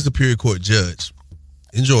Fulton County Superior Court judge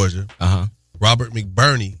in Georgia, Robert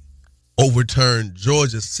McBurney, overturned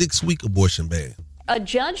Georgia's 6-week abortion ban. A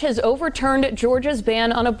judge has overturned Georgia's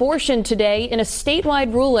ban on abortion today in a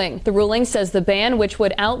statewide ruling. The ruling says the ban, which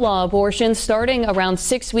would outlaw abortion starting around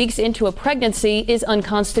 6 weeks into a pregnancy, is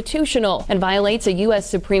unconstitutional and violates a U.S.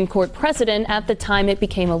 Supreme Court precedent at the time it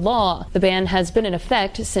became a law. The ban has been in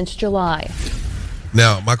effect since July.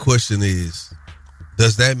 Now, my question is,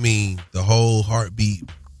 does that mean the whole heartbeat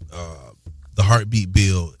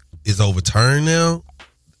bill is overturned now?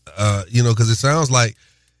 Because it sounds like,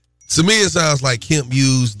 to me, it sounds like Kemp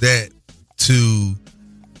used that to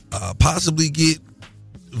possibly get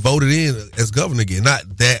voted in as governor again.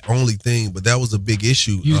 Not that only thing, but that was a big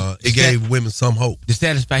issue. It gave women some hope. To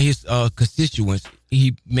satisfy his constituents,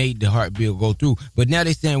 he made the Hart bill go through. But now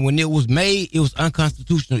they're saying when it was made, it was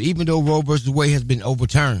unconstitutional, even though Roe versus Wade has been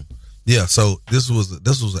overturned. Yeah, so this was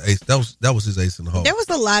an ace. That was his ace in the hole.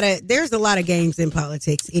 There's a lot of games in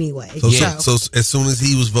politics anyway. So as soon as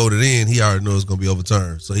he was voted in, he already knew it was going to be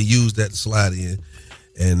overturned. So he used that to slide in,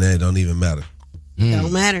 and that don't even matter.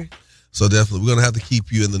 Don't matter. So definitely, we're going to have to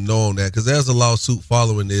keep you in the know on that because there's a lawsuit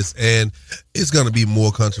following this, and it's going to be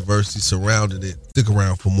more controversy surrounding it. Stick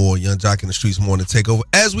around for more Young Jock in the Streetz Morning Takeover.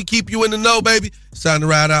 As we keep you in the know, baby, it's time to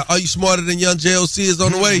ride out. Are you smarter than Young JLC is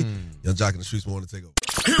on the way? Young Jock in the Streetz Morning Takeover.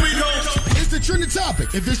 Here we go. It's the trending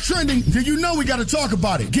topic. If it's trending, then you know we got to talk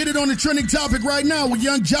about it. Get it on the trending topic right now with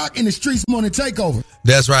Young Jock in the Streetz Morning Takeover.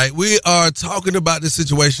 That's right. We are talking about this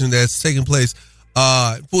situation that's taking place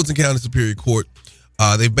in Fulton County Superior Court.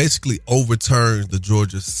 They basically overturned the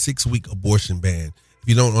Georgia 6-week abortion ban. If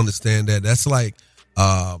you don't understand that, that's like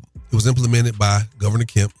it was implemented by Governor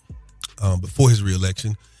Kemp before his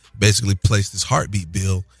reelection. Basically placed this heartbeat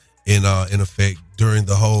bill in effect during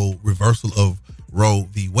the whole reversal of Roe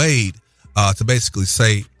v. Wade to basically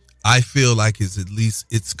say, I feel like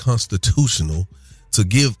it's constitutional to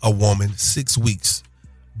give a woman 6 weeks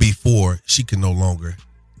before she can no longer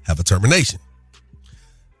have a termination.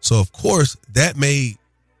 So, of course, that made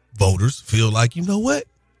voters feel like, you know what?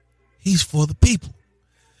 He's for the people.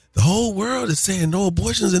 The whole world is saying no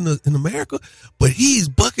abortions in America, but he's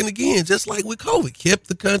bucking again, just like with COVID. Kept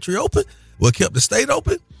the country open, kept the state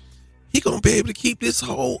open. He's going to be able to keep this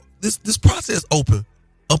process open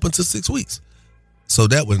up until 6 weeks. So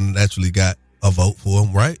that one naturally got a vote for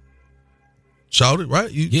him, right? Shouted, right?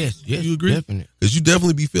 Yes, you agree? Definitely. Because you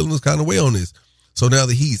definitely be feeling this kind of way on this. So now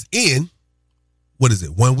that he's in, what is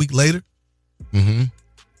it, 1 week later? Mm-hmm.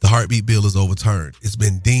 The heartbeat bill is overturned. It's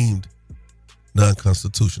been deemed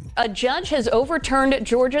non-constitutional. A judge has overturned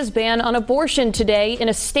Georgia's ban on abortion today in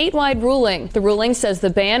a statewide ruling. The ruling says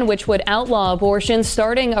the ban, which would outlaw abortion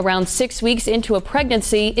starting around 6 weeks into a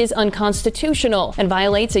pregnancy, is unconstitutional and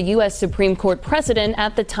violates a U.S. Supreme Court precedent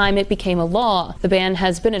at the time it became a law. The ban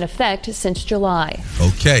has been in effect since July.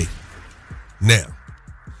 Okay. Now,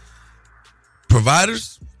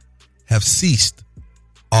 providers have ceased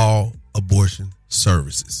all abortion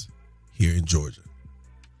services here in Georgia.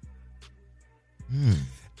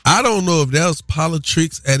 I don't know if that was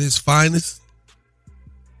politics at its finest,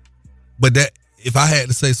 but that, if I had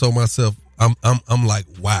to say so myself, I'm like,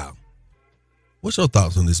 wow. What's your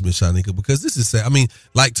thoughts on this, Miss Shanika? Because this is sad. I mean,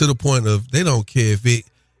 like to the point of they don't care if it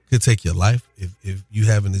could take your life, if you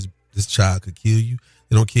having this child could kill you.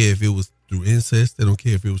 They don't care if it was through incest. They don't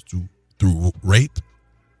care if it was through rape.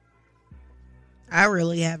 I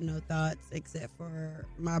really have no thoughts except for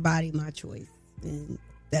my body, my choice, and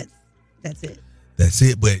that's it. That's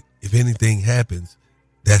it. But if anything happens,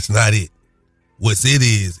 that's not it. What's it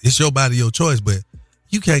is, it's your body, your choice, but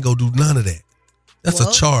you can't go do none of that. That's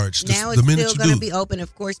a charge. Now it's still going to be open.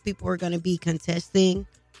 Of course, people are going to be contesting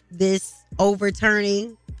this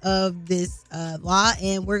overturning of this law,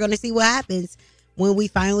 and we're going to see what happens when we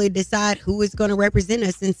finally decide who is going to represent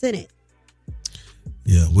us in Senate.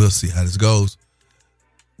 Yeah, we'll see how this goes.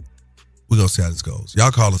 We're going to see how this goes.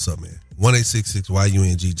 Y'all call us up, man.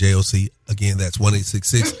 1-866-YUNG-JOC. Again, that's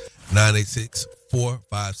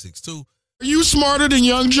 1-866-986-4562. Are you smarter than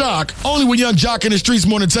Young Jock? Only with Young Jock in the Streetz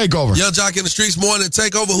Morning Takeover. Young Jock in the Streetz Morning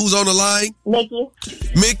Takeover. Who's on the line? Mickey.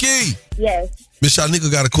 Yes. Miss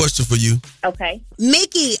Shanika got a question for you. Okay.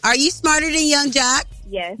 Mickey, are you smarter than Young Jock?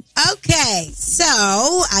 Yes. Okay, so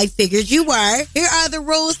I figured you were. Here are the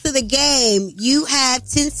rules to the game. You have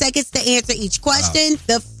 10 seconds to answer each question. Wow.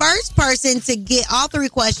 The first person to get all 3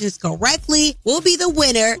 questions correctly will be the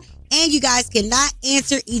winner. And you guys cannot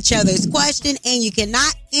answer each other's question, and you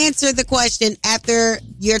cannot answer the question after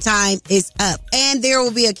your time is up. And there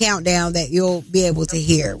will be a countdown that you'll be able to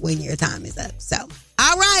hear when your time is up. So,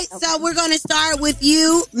 all right. Okay. So we're going to start with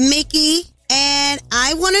you, Mickey. And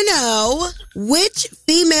I want to know which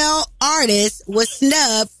female artist was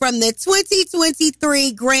snubbed from the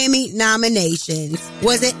 2023 Grammy nominations.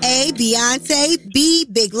 Was it A, Beyonce, B,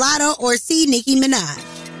 Big Lotto, or C, Nicki Minaj?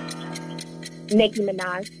 Nicki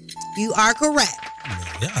Minaj. You are correct.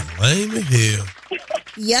 Man, y'all lame as hell.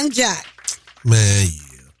 Young Jock. Man,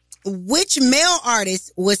 yeah. Which male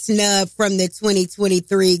artist was snubbed from the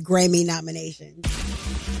 2023 Grammy nominations?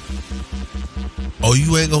 Oh,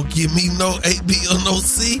 you ain't gonna give me no A, B, or no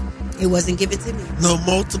C? It wasn't given to me. No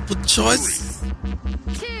multiple choice?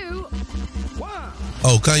 2, 1.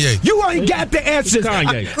 Oh, Kanye. You ain't got the answers.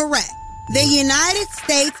 Kanye. Correct. The United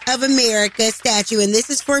States of America statue, and this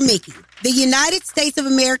is for Mickey. The United States of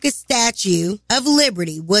America Statue of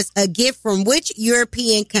Liberty was a gift from which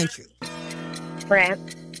European country?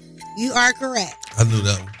 France. You are correct. I knew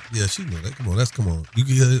that one. Yeah, she knew that. Come on. You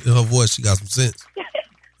can hear in her voice, she got some sense.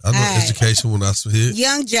 I know education when I hear it.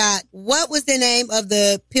 Young Jock, what was the name of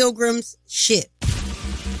the Pilgrim's ship?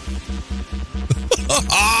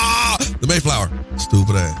 The Mayflower.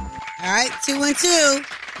 Stupid ass. All right, 2 and 2.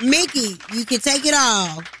 Mickey, you can take it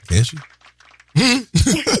all. Can she?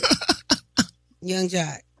 Young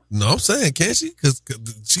Jock. No, I'm saying, can she? Because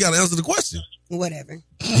she got to answer the question. Whatever.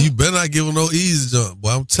 You better not give her no easy jump. Boy,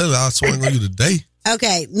 I'm telling you, I'll swing on you today.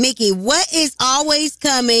 Okay, Mickey, what is always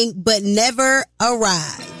coming but never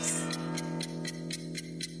arrives?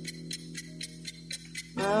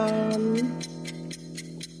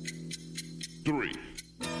 3,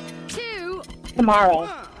 2, Tomorrow.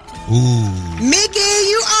 Ooh. Mickey,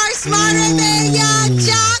 you are smarter than Young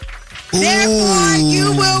Jock. Therefore,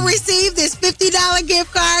 you will receive this $50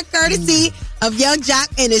 gift card courtesy of Young Jock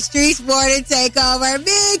and the Streetz Morning Takeover.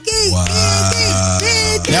 Mickey,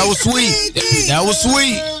 Mickey. That was sweet. That was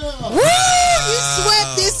sweet. Woo! You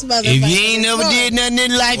swept this motherfucker. If you ain't never did nothing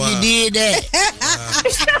in life, you did that.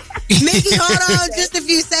 Mickey, hold on just a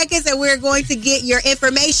few seconds and we're going to get your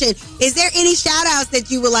information. Is there any shout outs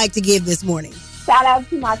that you would like to give this morning? Shout out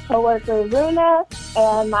to my coworker Runa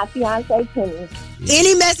and my fiance Penny.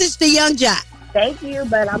 Any message to Young Jock? Thank you,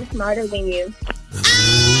 but I'm smarter than you.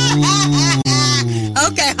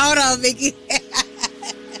 Okay, hold on, Mickey.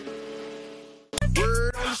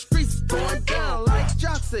 Word on the streets going down like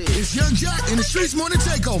Jock said. It's Young Jock in the Streetz Morning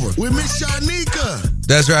Takeover with Miss Shanika.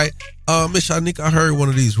 That's right. Miss Shanika, I heard one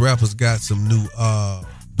of these rappers got some new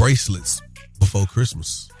bracelets before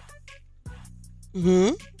Christmas.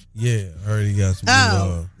 Mm-hmm. Yeah, I heard he got some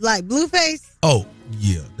new, like Blueface? Oh,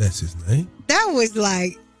 yeah, that's his name. That was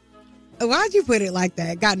like, why'd you put it like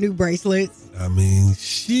that? Got new bracelets? I mean,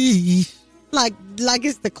 Like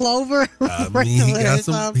it's the Clover I mean,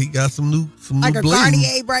 bracelet he got some new like a bling.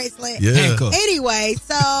 Cartier bracelet. Yeah. Anyway,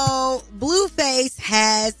 so Blueface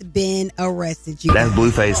has been arrested. That's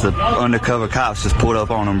Blueface. The undercover cops just pulled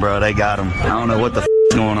up on him, bro. They got him. I don't know what the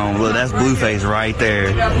is going on. Look, that's Blueface right there.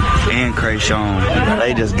 And Krayshawn.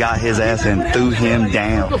 They just got his ass and threw him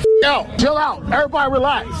down. Chill out. Everybody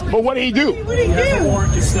relax. But what did he do?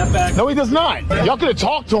 No, he does not. Y'all could have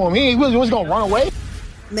talked to him. He was going to run away.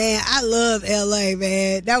 Man, I love LA,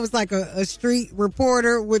 man. That was like a street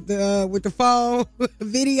reporter with the phone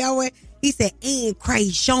video. He said, and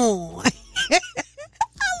Krayshawn. I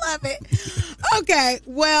love it. Okay,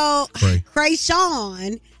 well,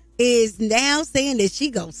 Krayshawn is now saying that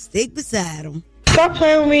she gonna stick beside him. Stop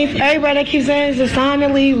playing with me. Everybody that keeps saying it's a sign to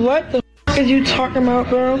leave. What the is you talking about,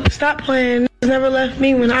 bro? Stop playing. Never left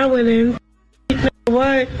me when I went in.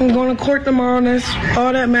 What? I'm going to court tomorrow, and that's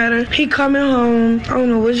all that matters. He coming home. I don't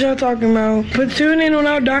know what y'all talking about. But tune in on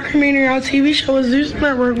our documentary, our TV show, Zeus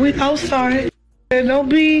Network. We outside. And don't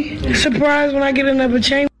be surprised when I get another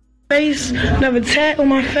chain on my face, another tat on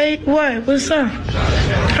my face. What? What's up?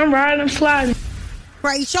 I'm riding, I'm sliding.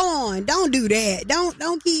 Krayshawn, don't do that.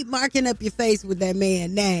 Don't keep marking up your face with that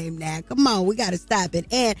man's name now. Come on, we got to stop it.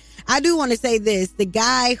 And I do want to say this. The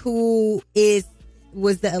guy who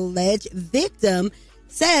was the alleged victim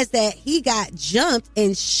says that he got jumped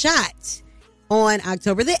and shot on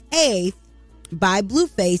October the 8th by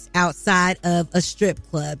Blueface outside of a strip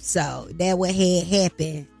club. So that what had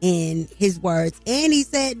happened in his words. And he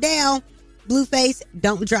said, down, Blueface,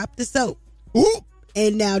 don't drop the soap. Oop.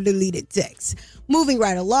 And now deleted text. Moving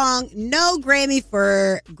right along, no Grammy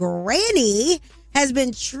for Granny has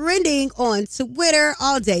been trending on Twitter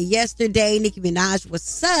all day yesterday. Nicki Minaj was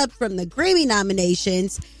subbed from the Grammy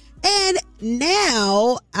nominations. And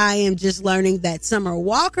now I am just learning that Summer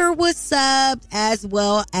Walker was subbed as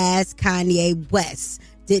well as Kanye West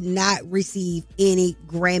did not receive any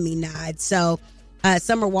Grammy nods. So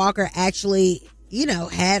Summer Walker actually,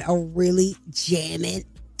 had a really jamming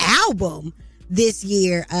album this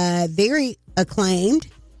year. Very acclaimed.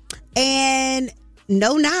 And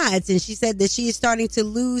no nods, and she said that she is starting to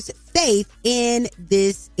lose faith in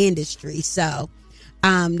this industry. So,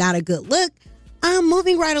 not a good look.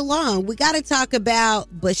 Moving right along, we got to talk about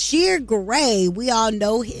Bashir Gray. We all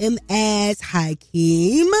know him as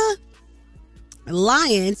Hakeem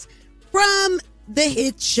Lyons from the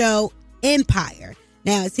hit show Empire.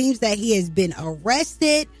 Now, it seems that he has been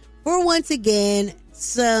arrested for, once again,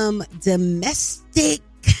 some domestic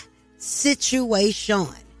situation.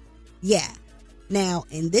 Yeah. Now,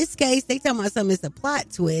 in this case, they talking about something, it's a plot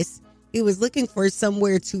twist. He was looking for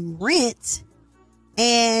somewhere to rent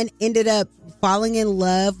and ended up falling in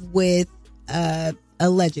love with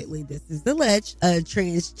allegedly, this is alleged, a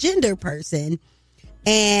transgender person,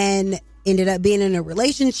 and ended up being in a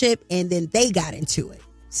relationship, and then they got into it.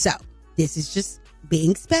 So this is just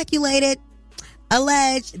being speculated,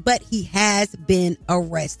 alleged, but he has been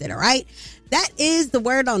arrested. All right. That is the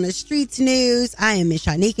word on the Streetz news. I am Miss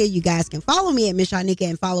Shanika. You guys can follow me at Miss Shanika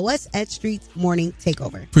and follow us at Streetz Morning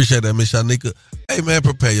Takeover. Appreciate that, Miss Shanika. Hey, man,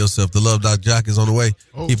 prepare yourself. The Love Doc Jock is on the way.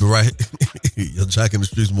 Keep it right. Your Jock in the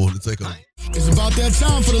Streetz Morning Takeover. It's about that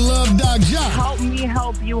time for the Love Doc Jock. Help me,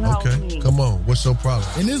 help you, help me. Come on. What's your problem?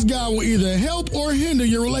 And this guy will either help or hinder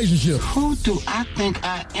your relationship. Who do I think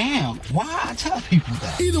I am? Why I tell people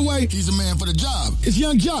that? Either way, he's a man for the job. It's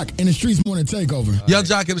Young Jock in the Streetz Morning Takeover. Young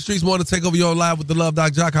Jock in the Streetz Morning Takeover. You're on live with the Love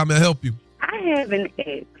Doc Jock. How may I help you? I have an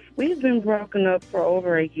ex. We've been broken up for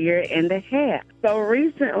over a year and a half. So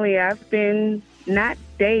recently I've been not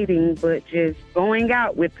dating, but just going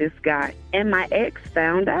out with this guy. And my ex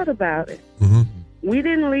found out about it. Mm-hmm. We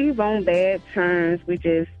didn't leave on bad terms. We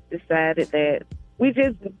just decided that we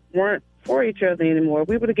just weren't for each other anymore.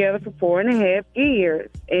 We were together for 4.5 years,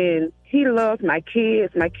 and he loved my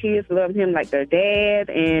kids. My kids loved him like their dad,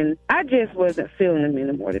 and I just wasn't feeling him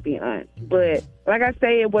anymore, to be honest. But like I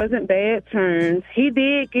say, it wasn't bad terms. He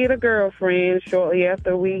did get a girlfriend shortly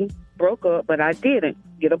after we broke up, but I didn't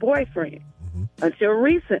get a boyfriend until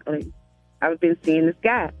recently. I've been seeing this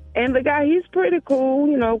guy. And the guy, he's pretty cool.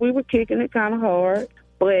 You know, we were kicking it kind of hard.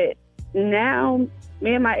 But now,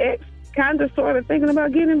 me and my ex kind of sort of thinking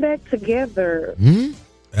about getting back together. Mm-hmm.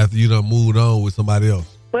 After you done moved on with somebody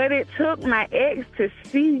else. But it took my ex to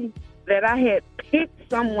see that I had picked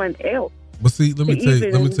someone else. But see, let me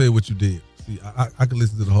tell you what you did. See, I can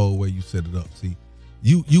listen to the whole way you set it up. See,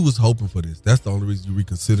 you was hoping for this. That's the only reason you're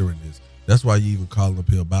reconsidering this. That's why you even calling up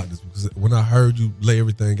here about this. Because when I heard you lay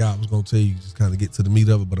everything out, I was going to tell you just kind of get to the meat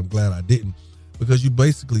of it, but I'm glad I didn't. Because you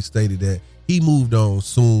basically stated that he moved on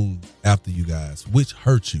soon after you guys, which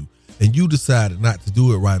hurt you. And you decided not to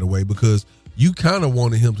do it right away because you kind of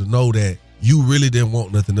wanted him to know that you really didn't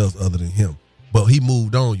want nothing else other than him. But he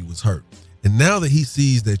moved on, you was hurt. And now that he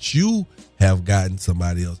sees that you have gotten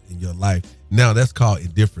somebody else in your life, now that's called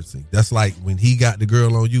indifferencing. That's like when he got the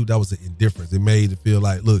girl on you, that was an indifference. It made it feel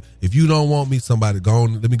like, look, if you don't want me, somebody go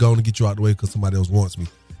on, let me go on and get you out the way because somebody else wants me.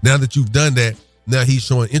 Now that you've done that, now he's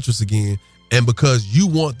showing interest again. And because you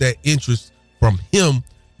want that interest from him,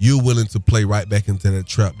 you're willing to play right back into that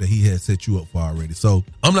trap that he had set you up for already. So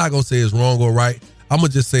I'm not going to say it's wrong or right. I'm going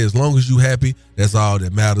to just say as long as you happy, that's all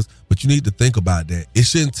that matters. But you need to think about that. It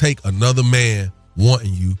shouldn't take another man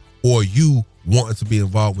wanting you or you wanting to be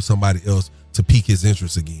involved with somebody else to pique his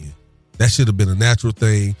interest again. That should have been a natural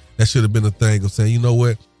thing. That should have been a thing of saying, you know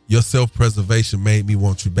what? Your self-preservation made me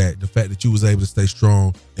want you back. The fact that you was able to stay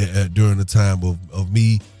strong during the time of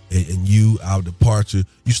me and you, our departure,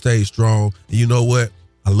 you stayed strong. And you know what?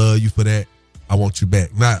 I love you for that. I want you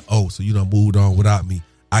back. Not, so you done moved on without me.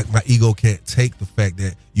 My ego can't take the fact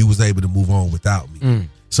that you was able to move on without me.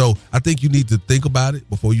 So I think you need to think about it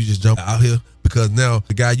before you just jump out here, because now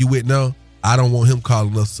the guy you with now, I don't want him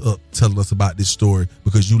calling us up, telling us about this story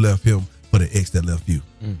because you left him for the ex that left you.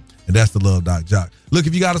 And that's the Love Doc Jock. Look,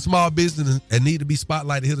 if you got a small business and need to be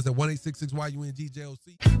spotlighted, hit us at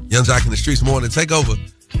 1-866-YUNGJOC. Young Jock in the Streetz Morning Takeover.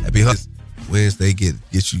 Happy Wednesday. Get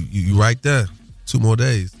you right there. 2 more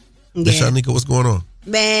days. Yeah. Shanika, what's going on?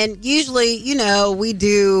 Man, usually, we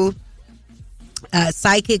do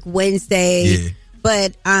Psychic Wednesday. Yeah.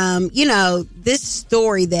 But, this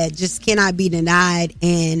story that just cannot be denied,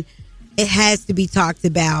 and it has to be talked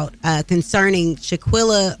about concerning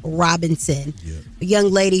Shaquilla Robinson, a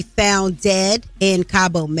young lady found dead in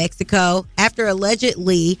Cabo, Mexico, after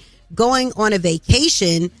allegedly going on a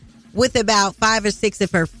vacation with about 5 or 6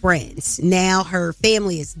 of her friends. Now her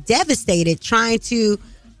family is devastated, trying to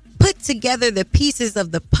put together the pieces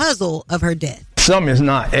of the puzzle of her death. Something is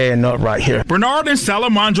not adding up right here. Bernard and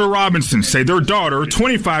Salamandra Robinson say their daughter,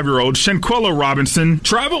 25-year-old Shanquilla Robinson,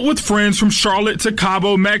 traveled with friends from Charlotte to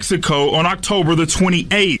Cabo, Mexico on October the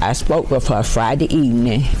 28th. I spoke with her Friday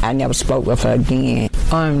evening. I never spoke with her again.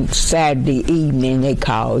 On Saturday evening, they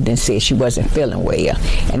called and said she wasn't feeling well,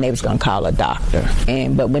 and they was going to call a doctor.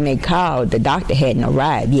 But when they called, the doctor hadn't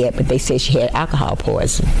arrived yet, but they said she had alcohol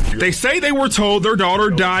poisoning. They say they were told their daughter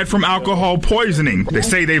died from alcohol poisoning. They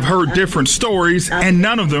say they've heard different stories, and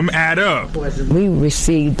none of them add up. We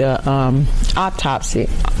received the autopsy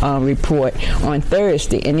report on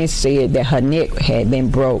Thursday, and it said that her neck had been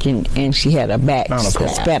broken and she had a back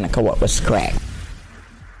spinal cord was cracked.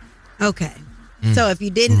 Okay. So if you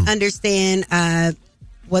didn't understand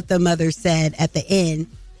what the mother said at the end,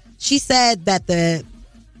 she said that the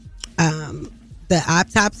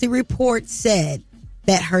autopsy report said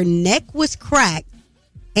that her neck was cracked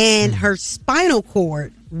and her spinal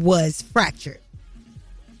cord was fractured.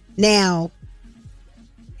 Now,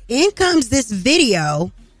 in comes this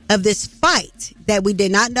video of this fight that we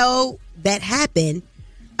did not know that happened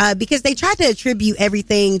because they tried to attribute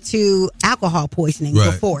everything to alcohol poisoning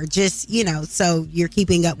before, just, so you're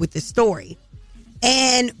keeping up with the story.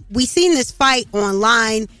 And we seen this fight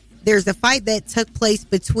online. There's a fight that took place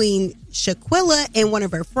between Shaquilla and one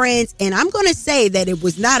of her friends, and I'm going to say that it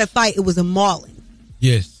was not a fight, it was a mauling.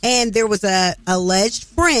 Yes. And there was a alleged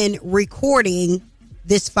friend recording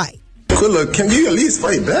this fight. Shaquilla, can you at least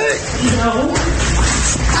fight back? No.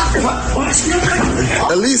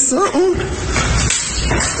 At least something.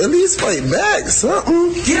 At least fight back,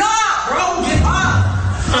 something. Get up, bro. Get up.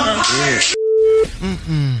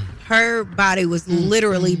 Her body was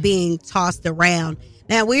literally being tossed around.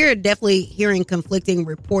 Now, we're definitely hearing conflicting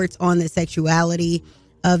reports on the sexuality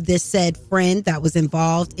of this said friend that was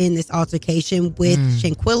involved in this altercation with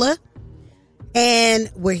Shaquilla.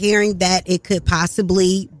 And we're hearing that it could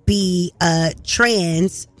possibly be a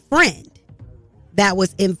trans friend that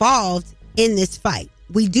was involved in this fight.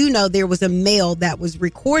 We do know there was a male that was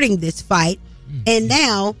recording this fight, and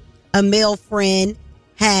now a male friend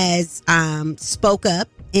has spoke up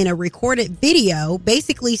in a recorded video,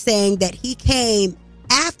 basically saying that he came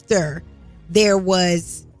after there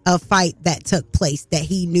was a fight that took place that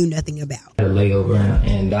he knew nothing about. A layover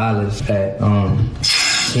in Dallas at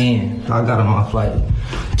 10. I got on my flight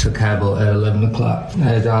to Cabo at 11 o'clock.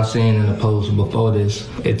 As y'all seen in the post before this,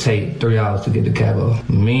 it take 3 hours to get to Cabo.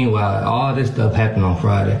 Meanwhile, all this stuff happened on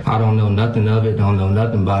Friday. I don't know nothing of it, don't know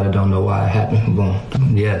nothing about it, don't know why it happened.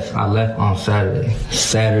 Boom. Yes, I left on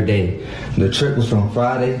Saturday. The trip was from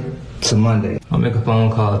Friday to Monday. I make a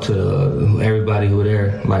phone call to everybody who were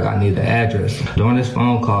there, like I need the address. During this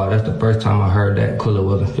phone call, that's the first time I heard that Quilla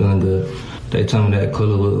wasn't feeling good. They told me that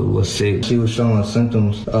Quilla was sick. She was showing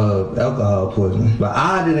symptoms of alcohol poisoning, but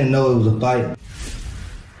I didn't know it was a fight.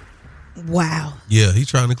 Wow. Yeah, he's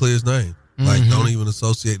trying to clear his name. Like, don't even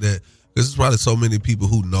associate that. Because there's probably so many people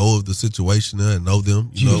who know of the situation there and know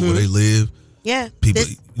them, where they live. Yeah. People,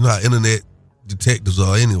 you know how internet detectives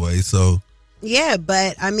are anyway, so. Yeah,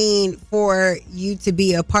 but I mean, for you to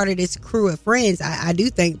be a part of this crew of friends, I do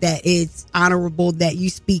think that it's honorable that you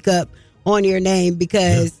speak up on your name,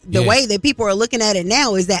 because the way that people are looking at it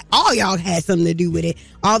now is that all y'all had something to do with it.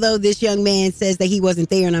 Although this young man says that he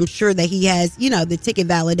wasn't there, and I'm sure that he has, the ticket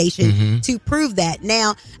validation to prove that.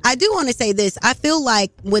 Now, I do want to say this. I feel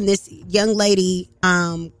like when this young lady,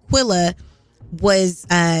 Quilla, was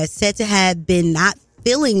said to have been not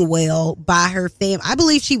feeling well by her family, I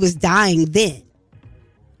believe she was dying then.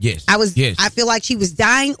 Yes. I feel like she was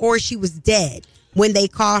dying or she was dead when they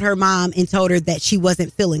called her mom and told her that she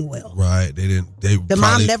wasn't feeling well. Right. The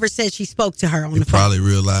mom never said she spoke to her on the phone. Probably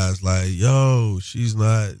realized, like, yo, she's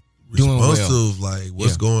not responsive. Well. Like,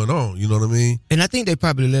 what's going on? You know what I mean? And I think they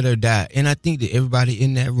probably let her die. And I think that everybody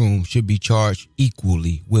in that room should be charged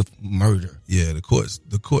equally with murder. Yeah, the courts.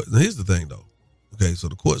 Now, here's the thing, though. Okay, so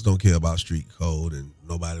the courts don't care about street code and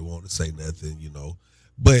nobody want to say nothing,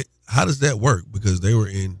 But how does that work? Because they were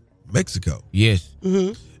in Mexico. Yes.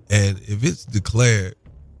 Mm-hmm. And if it's declared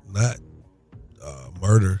not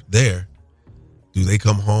murder there, do they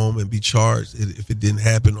come home and be charged if it didn't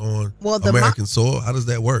happen on American soil? How does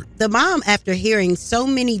that work? The mom, after hearing so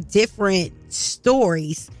many different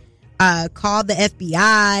stories, called the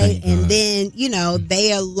FBI, and then,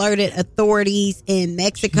 they alerted authorities in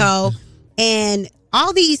Mexico. Jesus. And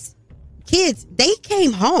all these kids, they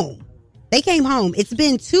came home. It's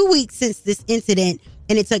been 2 weeks since this incident,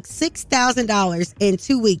 and it took $6,000 in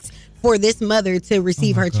 2 weeks for this mother to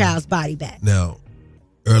receive her child's body back. Now,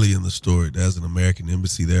 early in the story, there's an American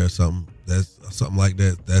embassy there or something. That's something like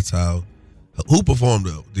that. That's who performed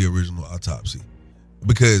the original autopsy?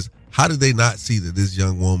 Because how did they not see that this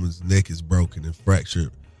young woman's neck is broken and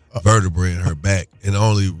fractured vertebrae in her back, and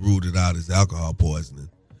only ruled it out as alcohol poisoning?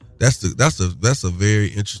 That's a very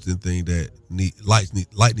interesting thing that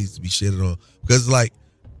light needs to be shedded on, because it's like,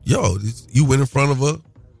 yo, you went in front of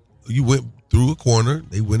you went through a corner.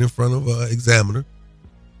 They went in front of a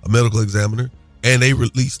medical examiner, and they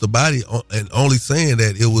released the body and only saying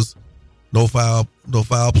that it was no foul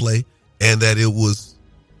play and that it was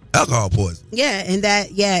alcohol poisoning. Yeah, and that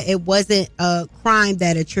it wasn't a crime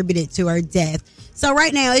that attributed to her death. So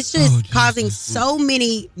right now it's just causing so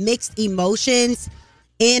many mixed emotions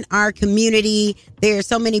in our community. There are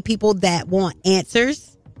so many people that want answers.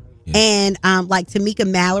 And like Tamika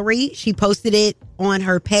Mallory, she posted it on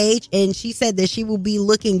her page, and she said that she will be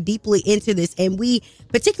looking deeply into this. And we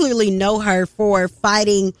particularly know her for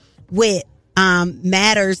fighting with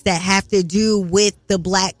matters that have to do with the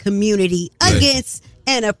Black community against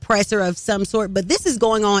an oppressor of some sort. But this is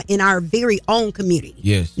going on in our very own community.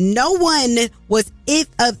 Yes. No one was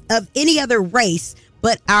of any other race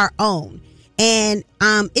but our own. And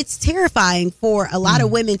it's terrifying for a lot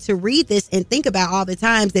of women to read this and think about all the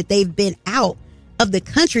times that they've been out of the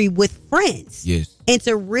country with friends. Yes. And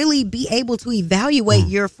to really be able to evaluate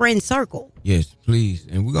your friend circle. Yes, please.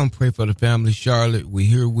 And we're going to pray for the family. Charlotte, we're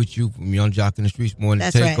here with you from Young Jock in the Streets Morning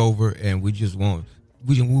That's Takeover. Right. And we just want,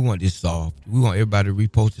 we want this solved. We want everybody to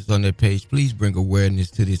repost this on their page. Please bring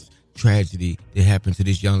awareness to this tragedy that happened to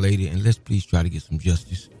this young lady. And let's please try to get some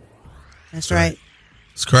justice. That's right.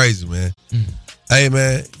 It's crazy, man. Hey,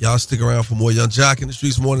 man, y'all stick around for more Young Jock in the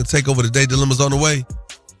Streets Morning Takeover. The Day Dilemma's on the way.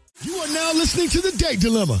 You are now listening to The Day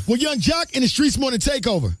Dilemma with Young Jock in the Streets Morning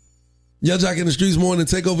Takeover. Young Jock in the Streets Morning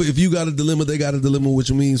Takeover. If you got a dilemma, they got a dilemma,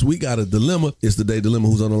 which means we got a dilemma. It's The Day Dilemma.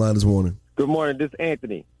 Who's on the line this morning? Good morning. This is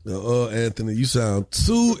Anthony. Anthony, you sound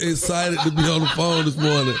too excited to be on the phone this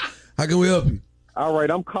morning. How can we help you? All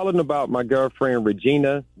right, I'm calling about my girlfriend,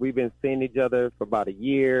 Regina. We've been seeing each other for about a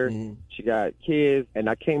year. She got kids, and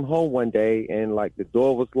I came home one day, and, the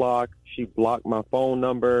door was locked. She blocked my phone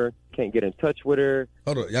number. Can't get in touch with her.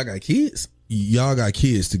 Hold on. Y'all got kids? Y'all got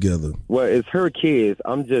kids together. Well, it's her kids.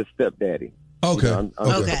 I'm just stepdaddy. Okay. I'm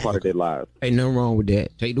just a part of their lives. Ain't nothing wrong with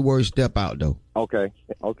that. Take the word step out, though. Okay,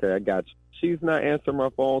 I got you. She's not answering my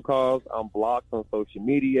phone calls. I'm blocked on social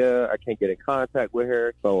media. I can't get in contact with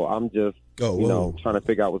her. So I'm just, trying to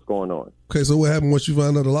figure out what's going on. Okay, so what happened once you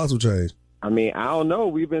found out the locks were changed? I mean, I don't know.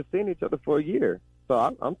 We've been seeing each other for a year.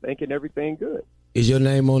 So I'm thinking everything good. Is your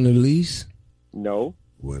name on the lease? No.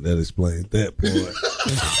 Well, that explains that part.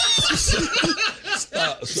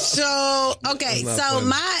 So, okay,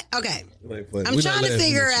 I'm trying to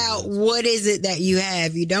figure out what is it that you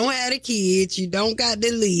have. You don't have the kids. You don't got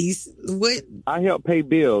the lease. What? I help pay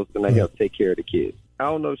bills and I help take care of the kids. I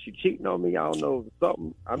don't know if she's cheating on me. I don't know if it's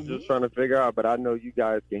something. I'm just trying to figure out, but I know you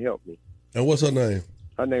guys can help me. And what's her name?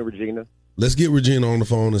 Her name Regina. Let's get Regina on the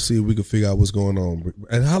phone and see if we can figure out what's going on.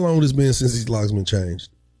 And how long has it been since these locks been changed?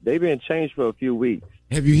 They've been changed for a few weeks.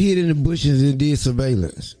 Have you hid in the bushes and did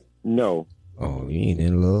surveillance? No. Oh, you ain't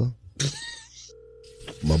in love?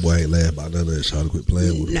 My boy ain't laugh about none of that. Try to quit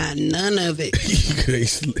playing with him. Not none of it. he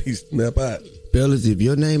snap out. Fellas, if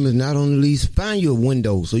your name is not on the lease, find you a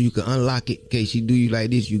window so you can unlock it. In case she do you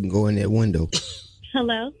like this, you can go in that window.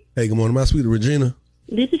 Hello. Hey, good morning. My sweet Regina.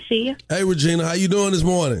 This is Shia. Hey, Regina. How you doing this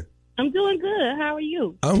morning? I'm doing good. How are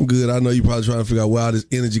you? I'm good. I know you're probably trying to figure out where all this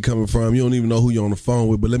energy coming from. You don't even know who you're on the phone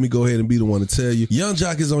with, but let me go ahead and be the one to tell you. Young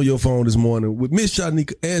Jock is on your phone this morning with Miss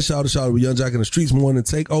Shanika and Shout with Young Jock in the Streets Morning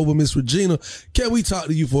Takeover. Miss Regina, can we talk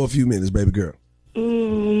to you for a few minutes, baby girl?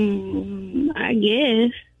 I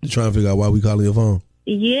guess. You trying to figure out why we calling your phone?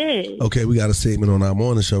 Yes. Okay, we got a segment on our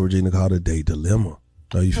morning show, Regina, called The Day Dilemma.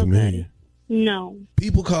 Are you familiar? No.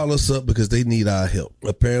 People call us up because they need our help.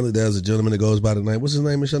 Apparently, there's a gentleman that goes by the name. What's his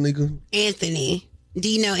name, Miss Shanika? Anthony. Do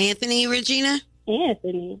you know Anthony, Regina?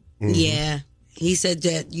 Anthony? Mm-hmm. Yeah. He said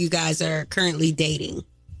that you guys are currently dating.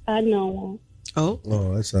 I know. Oh,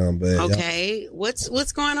 that sounds bad. Okay.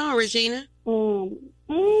 What's going on, Regina? I don't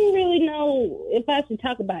really know if I should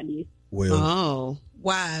talk about this. Well.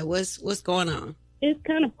 Why? What's going on? It's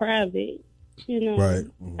kind of private. Right.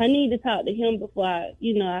 I need to talk to him before I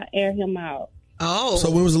air him out. Oh.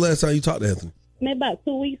 So when was the last time you talked to Anthony? Maybe about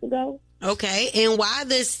 2 weeks ago. Okay. And why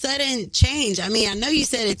this sudden change? I mean, I know you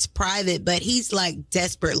said it's private, but he's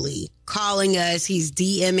desperately calling us. He's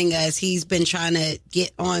DMing us. He's been trying to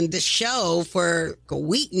get on the show for a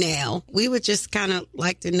week now. We would just kind of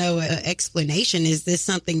like to know an explanation. Is this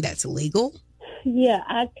something that's legal? Yeah,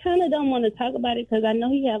 I kind of don't want to talk about it because I know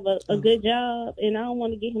he have a good job, and I don't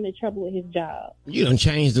want to get him in trouble with his job. You done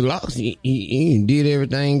changed the locks. You did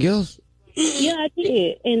everything else. Yeah, I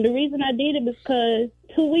did. And the reason I did it was because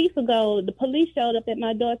 2 weeks ago, the police showed up at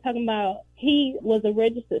my door talking about he was a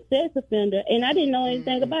registered sex offender, and I didn't know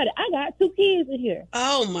anything about it. I got 2 kids in here.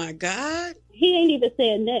 Oh, my God. He ain't even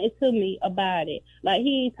said nothing to me about it.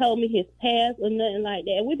 He ain't told me his past or nothing like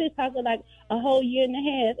that. We've been talking a whole year and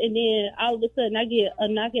a half, and then all of a sudden I get a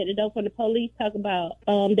knock at the door from the police talking about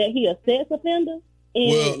that he a sex offender.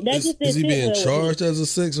 And is he being charged as a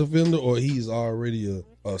sex offender, or he's already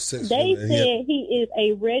a sex offender? They said he is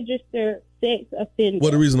a registered sex offender.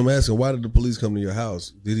 Well, the reason I'm asking, why did the police come to your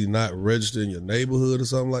house? Did he not register in your neighborhood or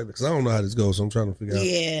something like that? Because I don't know how this goes, so I'm trying to figure out.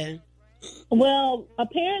 Yeah. Well,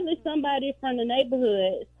 apparently somebody from the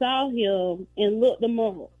neighborhood saw him and looked him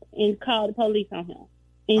up and called the police on him.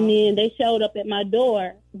 And then they showed up at my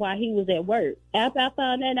door while he was at work. After I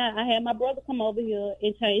found that out, I had my brother come over here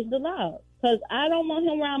and change the law. Because I don't want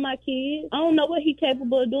him around my kids. I don't know what he's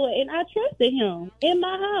capable of doing. And I trusted him in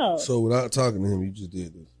my house. So without talking to him, you just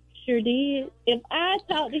did this? Sure did. If I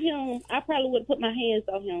talked to him, I probably would have put my hands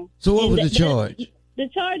on him. So what was the charge? The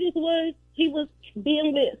charges was he was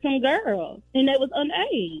being with some girl, and they was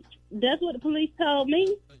underage. That's what the police told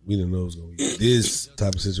me. We didn't know it was going to be this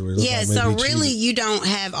type of situation. Yeah, so really you don't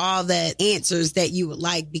have all the answers that you would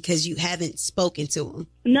like because you haven't spoken to him.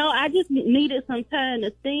 No, I just needed some time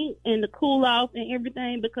to think and to cool off and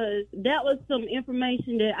everything because that was some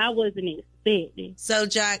information that I wasn't expecting. So,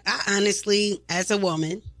 Jack, I honestly, as a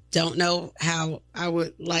woman, don't know how I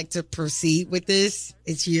would like to proceed with this.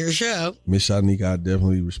 It's your show. Miss Shanika, I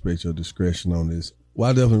definitely respect your discretion on this. Well,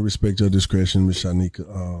 I definitely respect your discretion, Miss Shanika.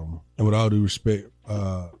 And with all due respect,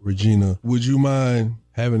 Regina, would you mind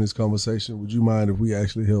having this conversation? Would you mind if we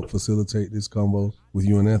actually help facilitate this combo with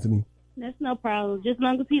you and Anthony? That's no problem. Just as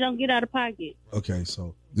long as he don't get out of pocket. Okay,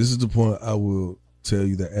 so this is the point I will tell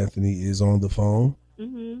you that Anthony is on the phone.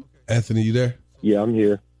 Mm-hmm. Anthony, you there? Yeah, I'm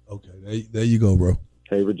here. Okay, there you go, bro.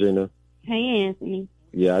 Hey, Regina. Hey, Anthony.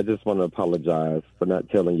 Yeah, I just want to apologize for not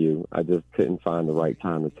telling you. I just couldn't find the right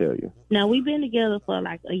time to tell you. Now, we've been together for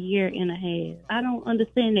like a year and a half. I don't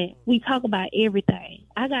understand that. We talk about everything.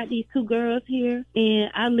 I got these two girls here,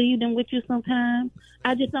 and I leave them with you sometimes.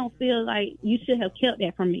 I just don't feel like you should have kept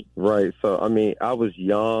that from me. Right. So, I mean, I was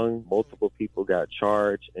young. Multiple people got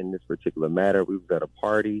charged in this particular matter. We was at a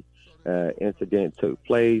party. Incident took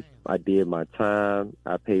place. I did my time.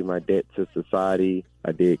 I paid my debt to society.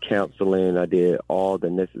 I did counseling. I did all the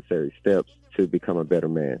necessary steps to become a better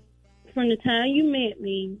man. From the time you met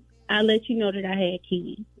me, I let you know that I had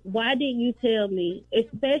kids. Why didn't you tell me,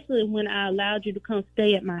 especially when I allowed you to come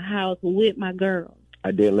stay at my house with my girls? I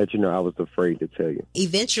didn't let you know. I was afraid to tell you.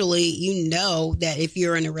 Eventually, you know that if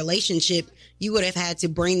you're in a relationship, you would have had to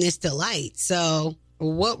bring this to light. So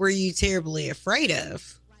what were you terribly afraid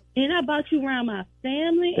of? And I brought you around my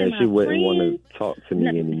family and my she wouldn't friends. want to talk to me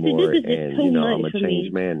anymore. This is and, too you know, much I'm a for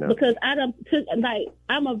changed me man now. Because I'm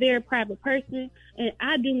a very private person, and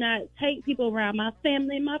I do not take people around my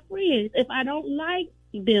family and my friends if I don't like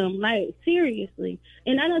them, like, seriously.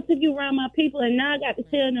 And I done took you around my people, and now I got to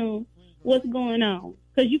tell them what's going on.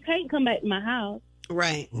 Because you can't come back to my house.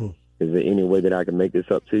 Right. Is there any way that I can make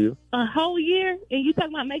this up to you? A whole year, and you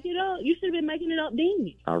talking about making it up? You should have been making it up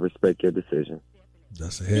then. I respect your decision.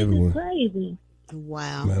 That's a heavy one. Crazy.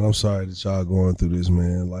 Wow. Man, I'm sorry that y'all going through this,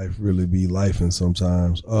 man. Life really be lifing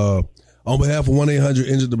sometimes. On behalf of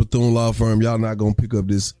 1-800-INJURED, the Bethune Law Firm, y'all not going to pick up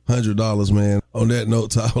this $100, man. On that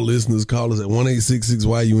note, to our listeners, call us at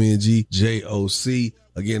 1-866-YUNG-JOC.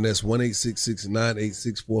 Again, that's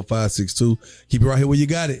 1-866-986-4562. Keep it right here where you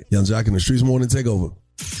got it. Young Jock in the Streetz Morning Takeover.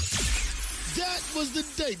 That was the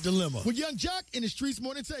date dilemma with Young Jock in the Streetz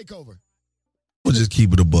Morning Takeover. We'll just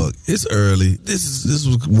keep it a buck. It's early. This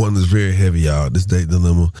was one that's very heavy, y'all, this date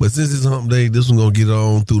dilemma. But since it's hump day, this one going to get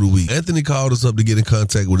on through the week. Anthony called us up to get in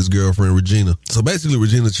contact with his girlfriend, Regina. So basically,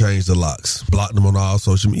 Regina changed the locks, blocked them on all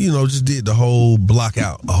social media, just did the whole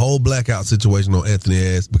blackout situation on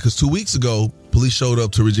Anthony's ass. Because 2 weeks ago, police showed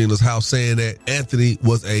up to Regina's house saying that Anthony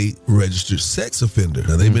was a registered sex offender.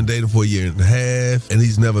 Now, they've been dating for a year and a half, and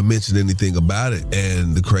he's never mentioned anything about it.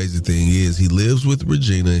 And the crazy thing is, he lives with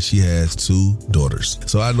Regina, and she has 2 daughters.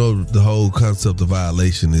 So I know the whole concept of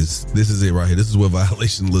violation this is it right here. This is what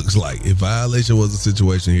violation looks like. If violation was a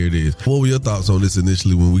situation, here it is. What were your thoughts on this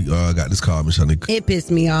initially when we got this call, Ms. Shanika? It pissed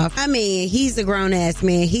me off. I mean, he's a grown-ass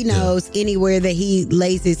man. He knows anywhere that he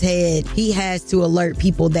lays his head, he has to alert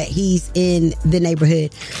people that he's in the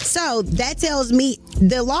neighborhood. So that tells me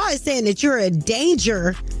the law is saying that you're a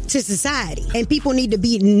danger to society and people need to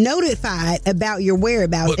be notified about your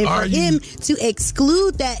whereabouts. And for him to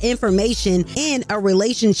exclude that information in a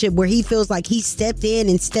relationship where he feels like he stepped in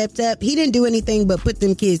and stepped up, he didn't do anything but put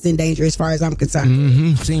them kids in danger as far as I'm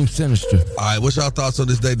concerned. Seems sinister. All right, what's your thoughts on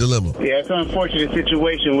this day dilemma? Yeah, it's an unfortunate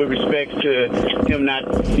situation with respect to him not,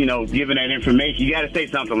 giving that information. You got to say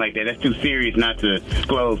something like that. That's too serious not to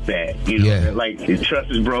disclose that. Like his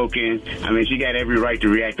trust is broken. I mean, she got every right to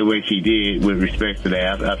react the way she did with respect to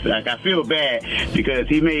that. I feel bad because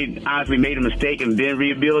he honestly made a mistake and been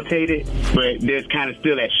rehabilitated, but there's kind of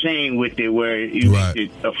still that shame with it where he's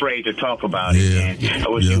afraid to talk about it. And I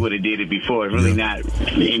wish he would have did it before. It's really not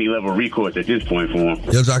any level of recourse at this point for him.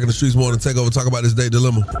 Young Jock in the Streetz Morning Takeover. Talk about this day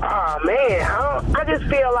dilemma. Oh, man. I just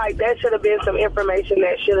feel like that should have been some information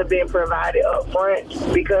that should have been provided up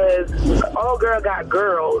front, because old girl got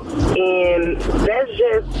girls, and that's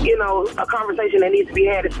just, a conversation that needs to be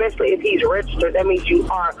had, especially if he's registered. That means you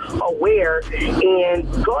are aware, and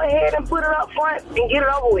go ahead and put it up front and get it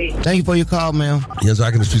over with. Thank you for your call, ma'am. Yeah,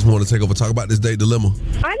 Jack in the Streetz Morning Takeover. Talk about this date dilemma.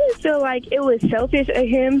 I just feel like it was selfish of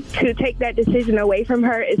him to take that decision away from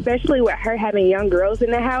her, especially with her having young girls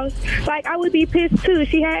in the house. Like, I would be pissed too.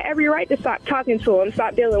 She had every right to stop talking to him,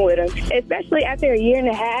 stop dealing with him, especially after a year and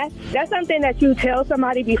a half. That's something that you tell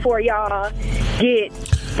somebody before y'all get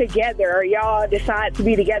together or y'all decide to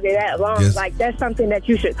be together that long. Yes. Like, that's something that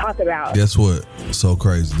you should talk about. Guess what? So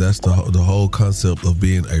crazy. That's the whole concept of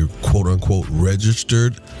being a quote-unquote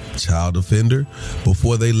registered child offender.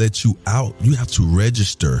 Before they let you out, you have to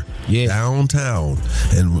register downtown.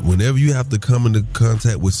 And whenever you have to come into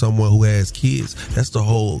contact with someone who has kids, that's the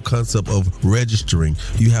whole concept of registering.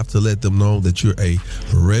 You have to let them know that you're a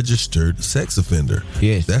registered sex offender.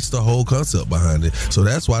 Yes. That's the whole concept behind it. So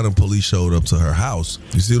that's why the police showed up to her house.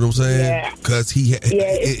 You see what I'm saying? Yeah. Because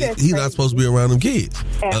he's not supposed to be around them kids.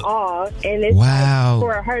 At all. And it's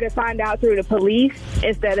for her to find out through the police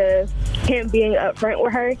instead of him being upfront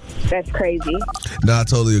with her. That's crazy. No, I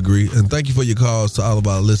totally agree. And thank you for your calls to all of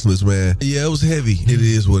our listeners, man. Yeah, it was heavy. It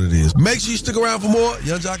is what it is. Make sure you stick around for more.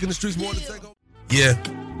 Young Jock in the Streetz Morning Takeover. Yeah.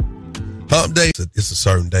 Hump day. It's a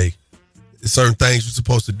certain day. It's certain things you're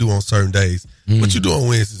supposed to do on certain days. What you do on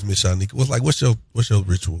Wednesdays, Miss Shanika? What's your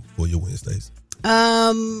ritual for your Wednesdays?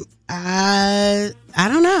 I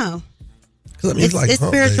don't know. I mean, it's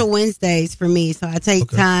spiritual Wednesdays for me, so I take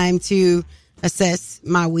time to assess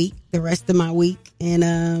my week, the rest of my week,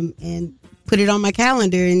 and put it on my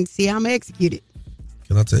calendar and see how I'm gonna execute it.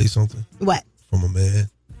 Can I tell you something? What? From a man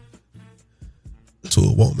to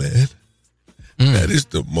a woman. That is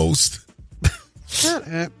the most. Shut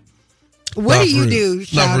up. What do you do,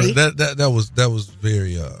 Shawty? That was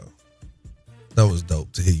very that was dope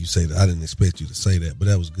to hear you say that. I didn't expect you to say that, but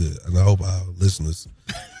that was good, and I hope our listeners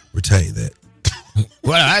retain that.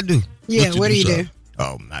 What I do? Yeah, what do you do?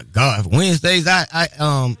 Oh my God! Wednesdays,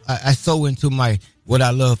 I sow into what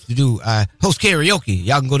I love to do. I host karaoke.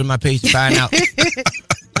 Y'all can go to my page to find out.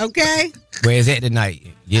 Okay. Where it's at tonight.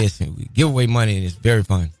 Yes, and we give away money, and it's very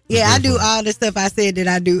fun. Yeah, I do all the stuff I said that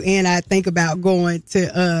I do, and I think about going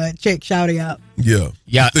to check Shawty out. Yeah.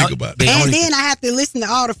 Think about it. And then I have to listen to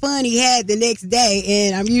all the fun he had the next day,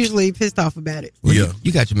 and I'm usually pissed off about it. Well,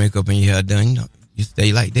 you got your makeup and your hair done. You know, you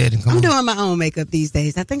stay like that and come I'm on. doing my own makeup these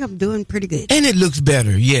days. I think I'm doing pretty good. And it looks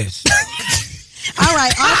better, yes. All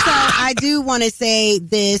right. Also, I do want to say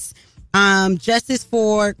this. Justice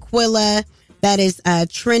for Quilla, that is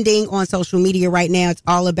trending on social media right now. It's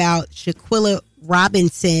all about Shaquilla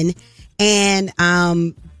Robinson. And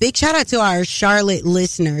big shout out to our Charlotte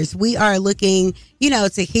listeners. We are looking,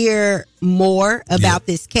 to hear more about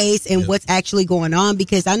this case and what's actually going on,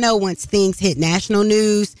 because I know once things hit national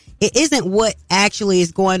news, it isn't what actually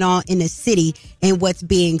is going on in the city and what's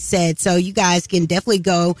being said. So you guys can definitely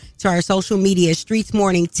go to our social media, Streetz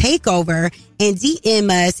Morning Takeover, and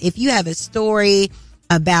DM us if you have a story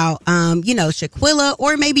about, Shaquilla,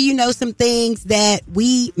 or maybe some things that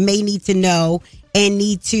we may need to know and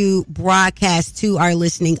need to broadcast to our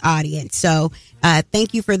listening audience. So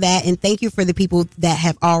thank you for that, and thank you for the people that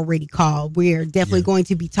have already called. We're definitely going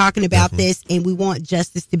to be talking about this, and we want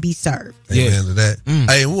justice to be served. Amen to that.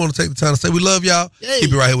 Hey, we want to take the time to say we love y'all.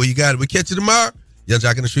 Keep it right here where you got it. We catch you tomorrow. Young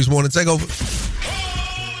Jock in the Streetz Morning Takeover.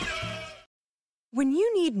 When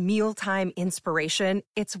you need mealtime inspiration,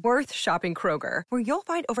 it's worth shopping Kroger, where you'll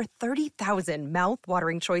find over 30,000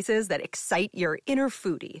 mouth-watering choices that excite your inner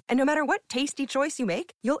foodie. And no matter what tasty choice you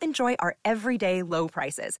make, you'll enjoy our everyday low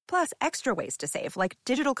prices, plus extra ways to save, like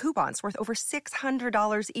digital coupons worth over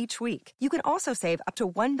 $600 each week. You can also save up to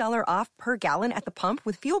 $1 off per gallon at the pump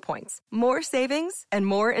with fuel points. More savings and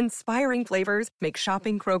more inspiring flavors make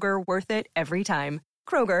shopping Kroger worth it every time.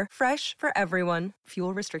 Kroger, fresh for everyone.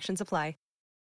 Fuel restrictions apply.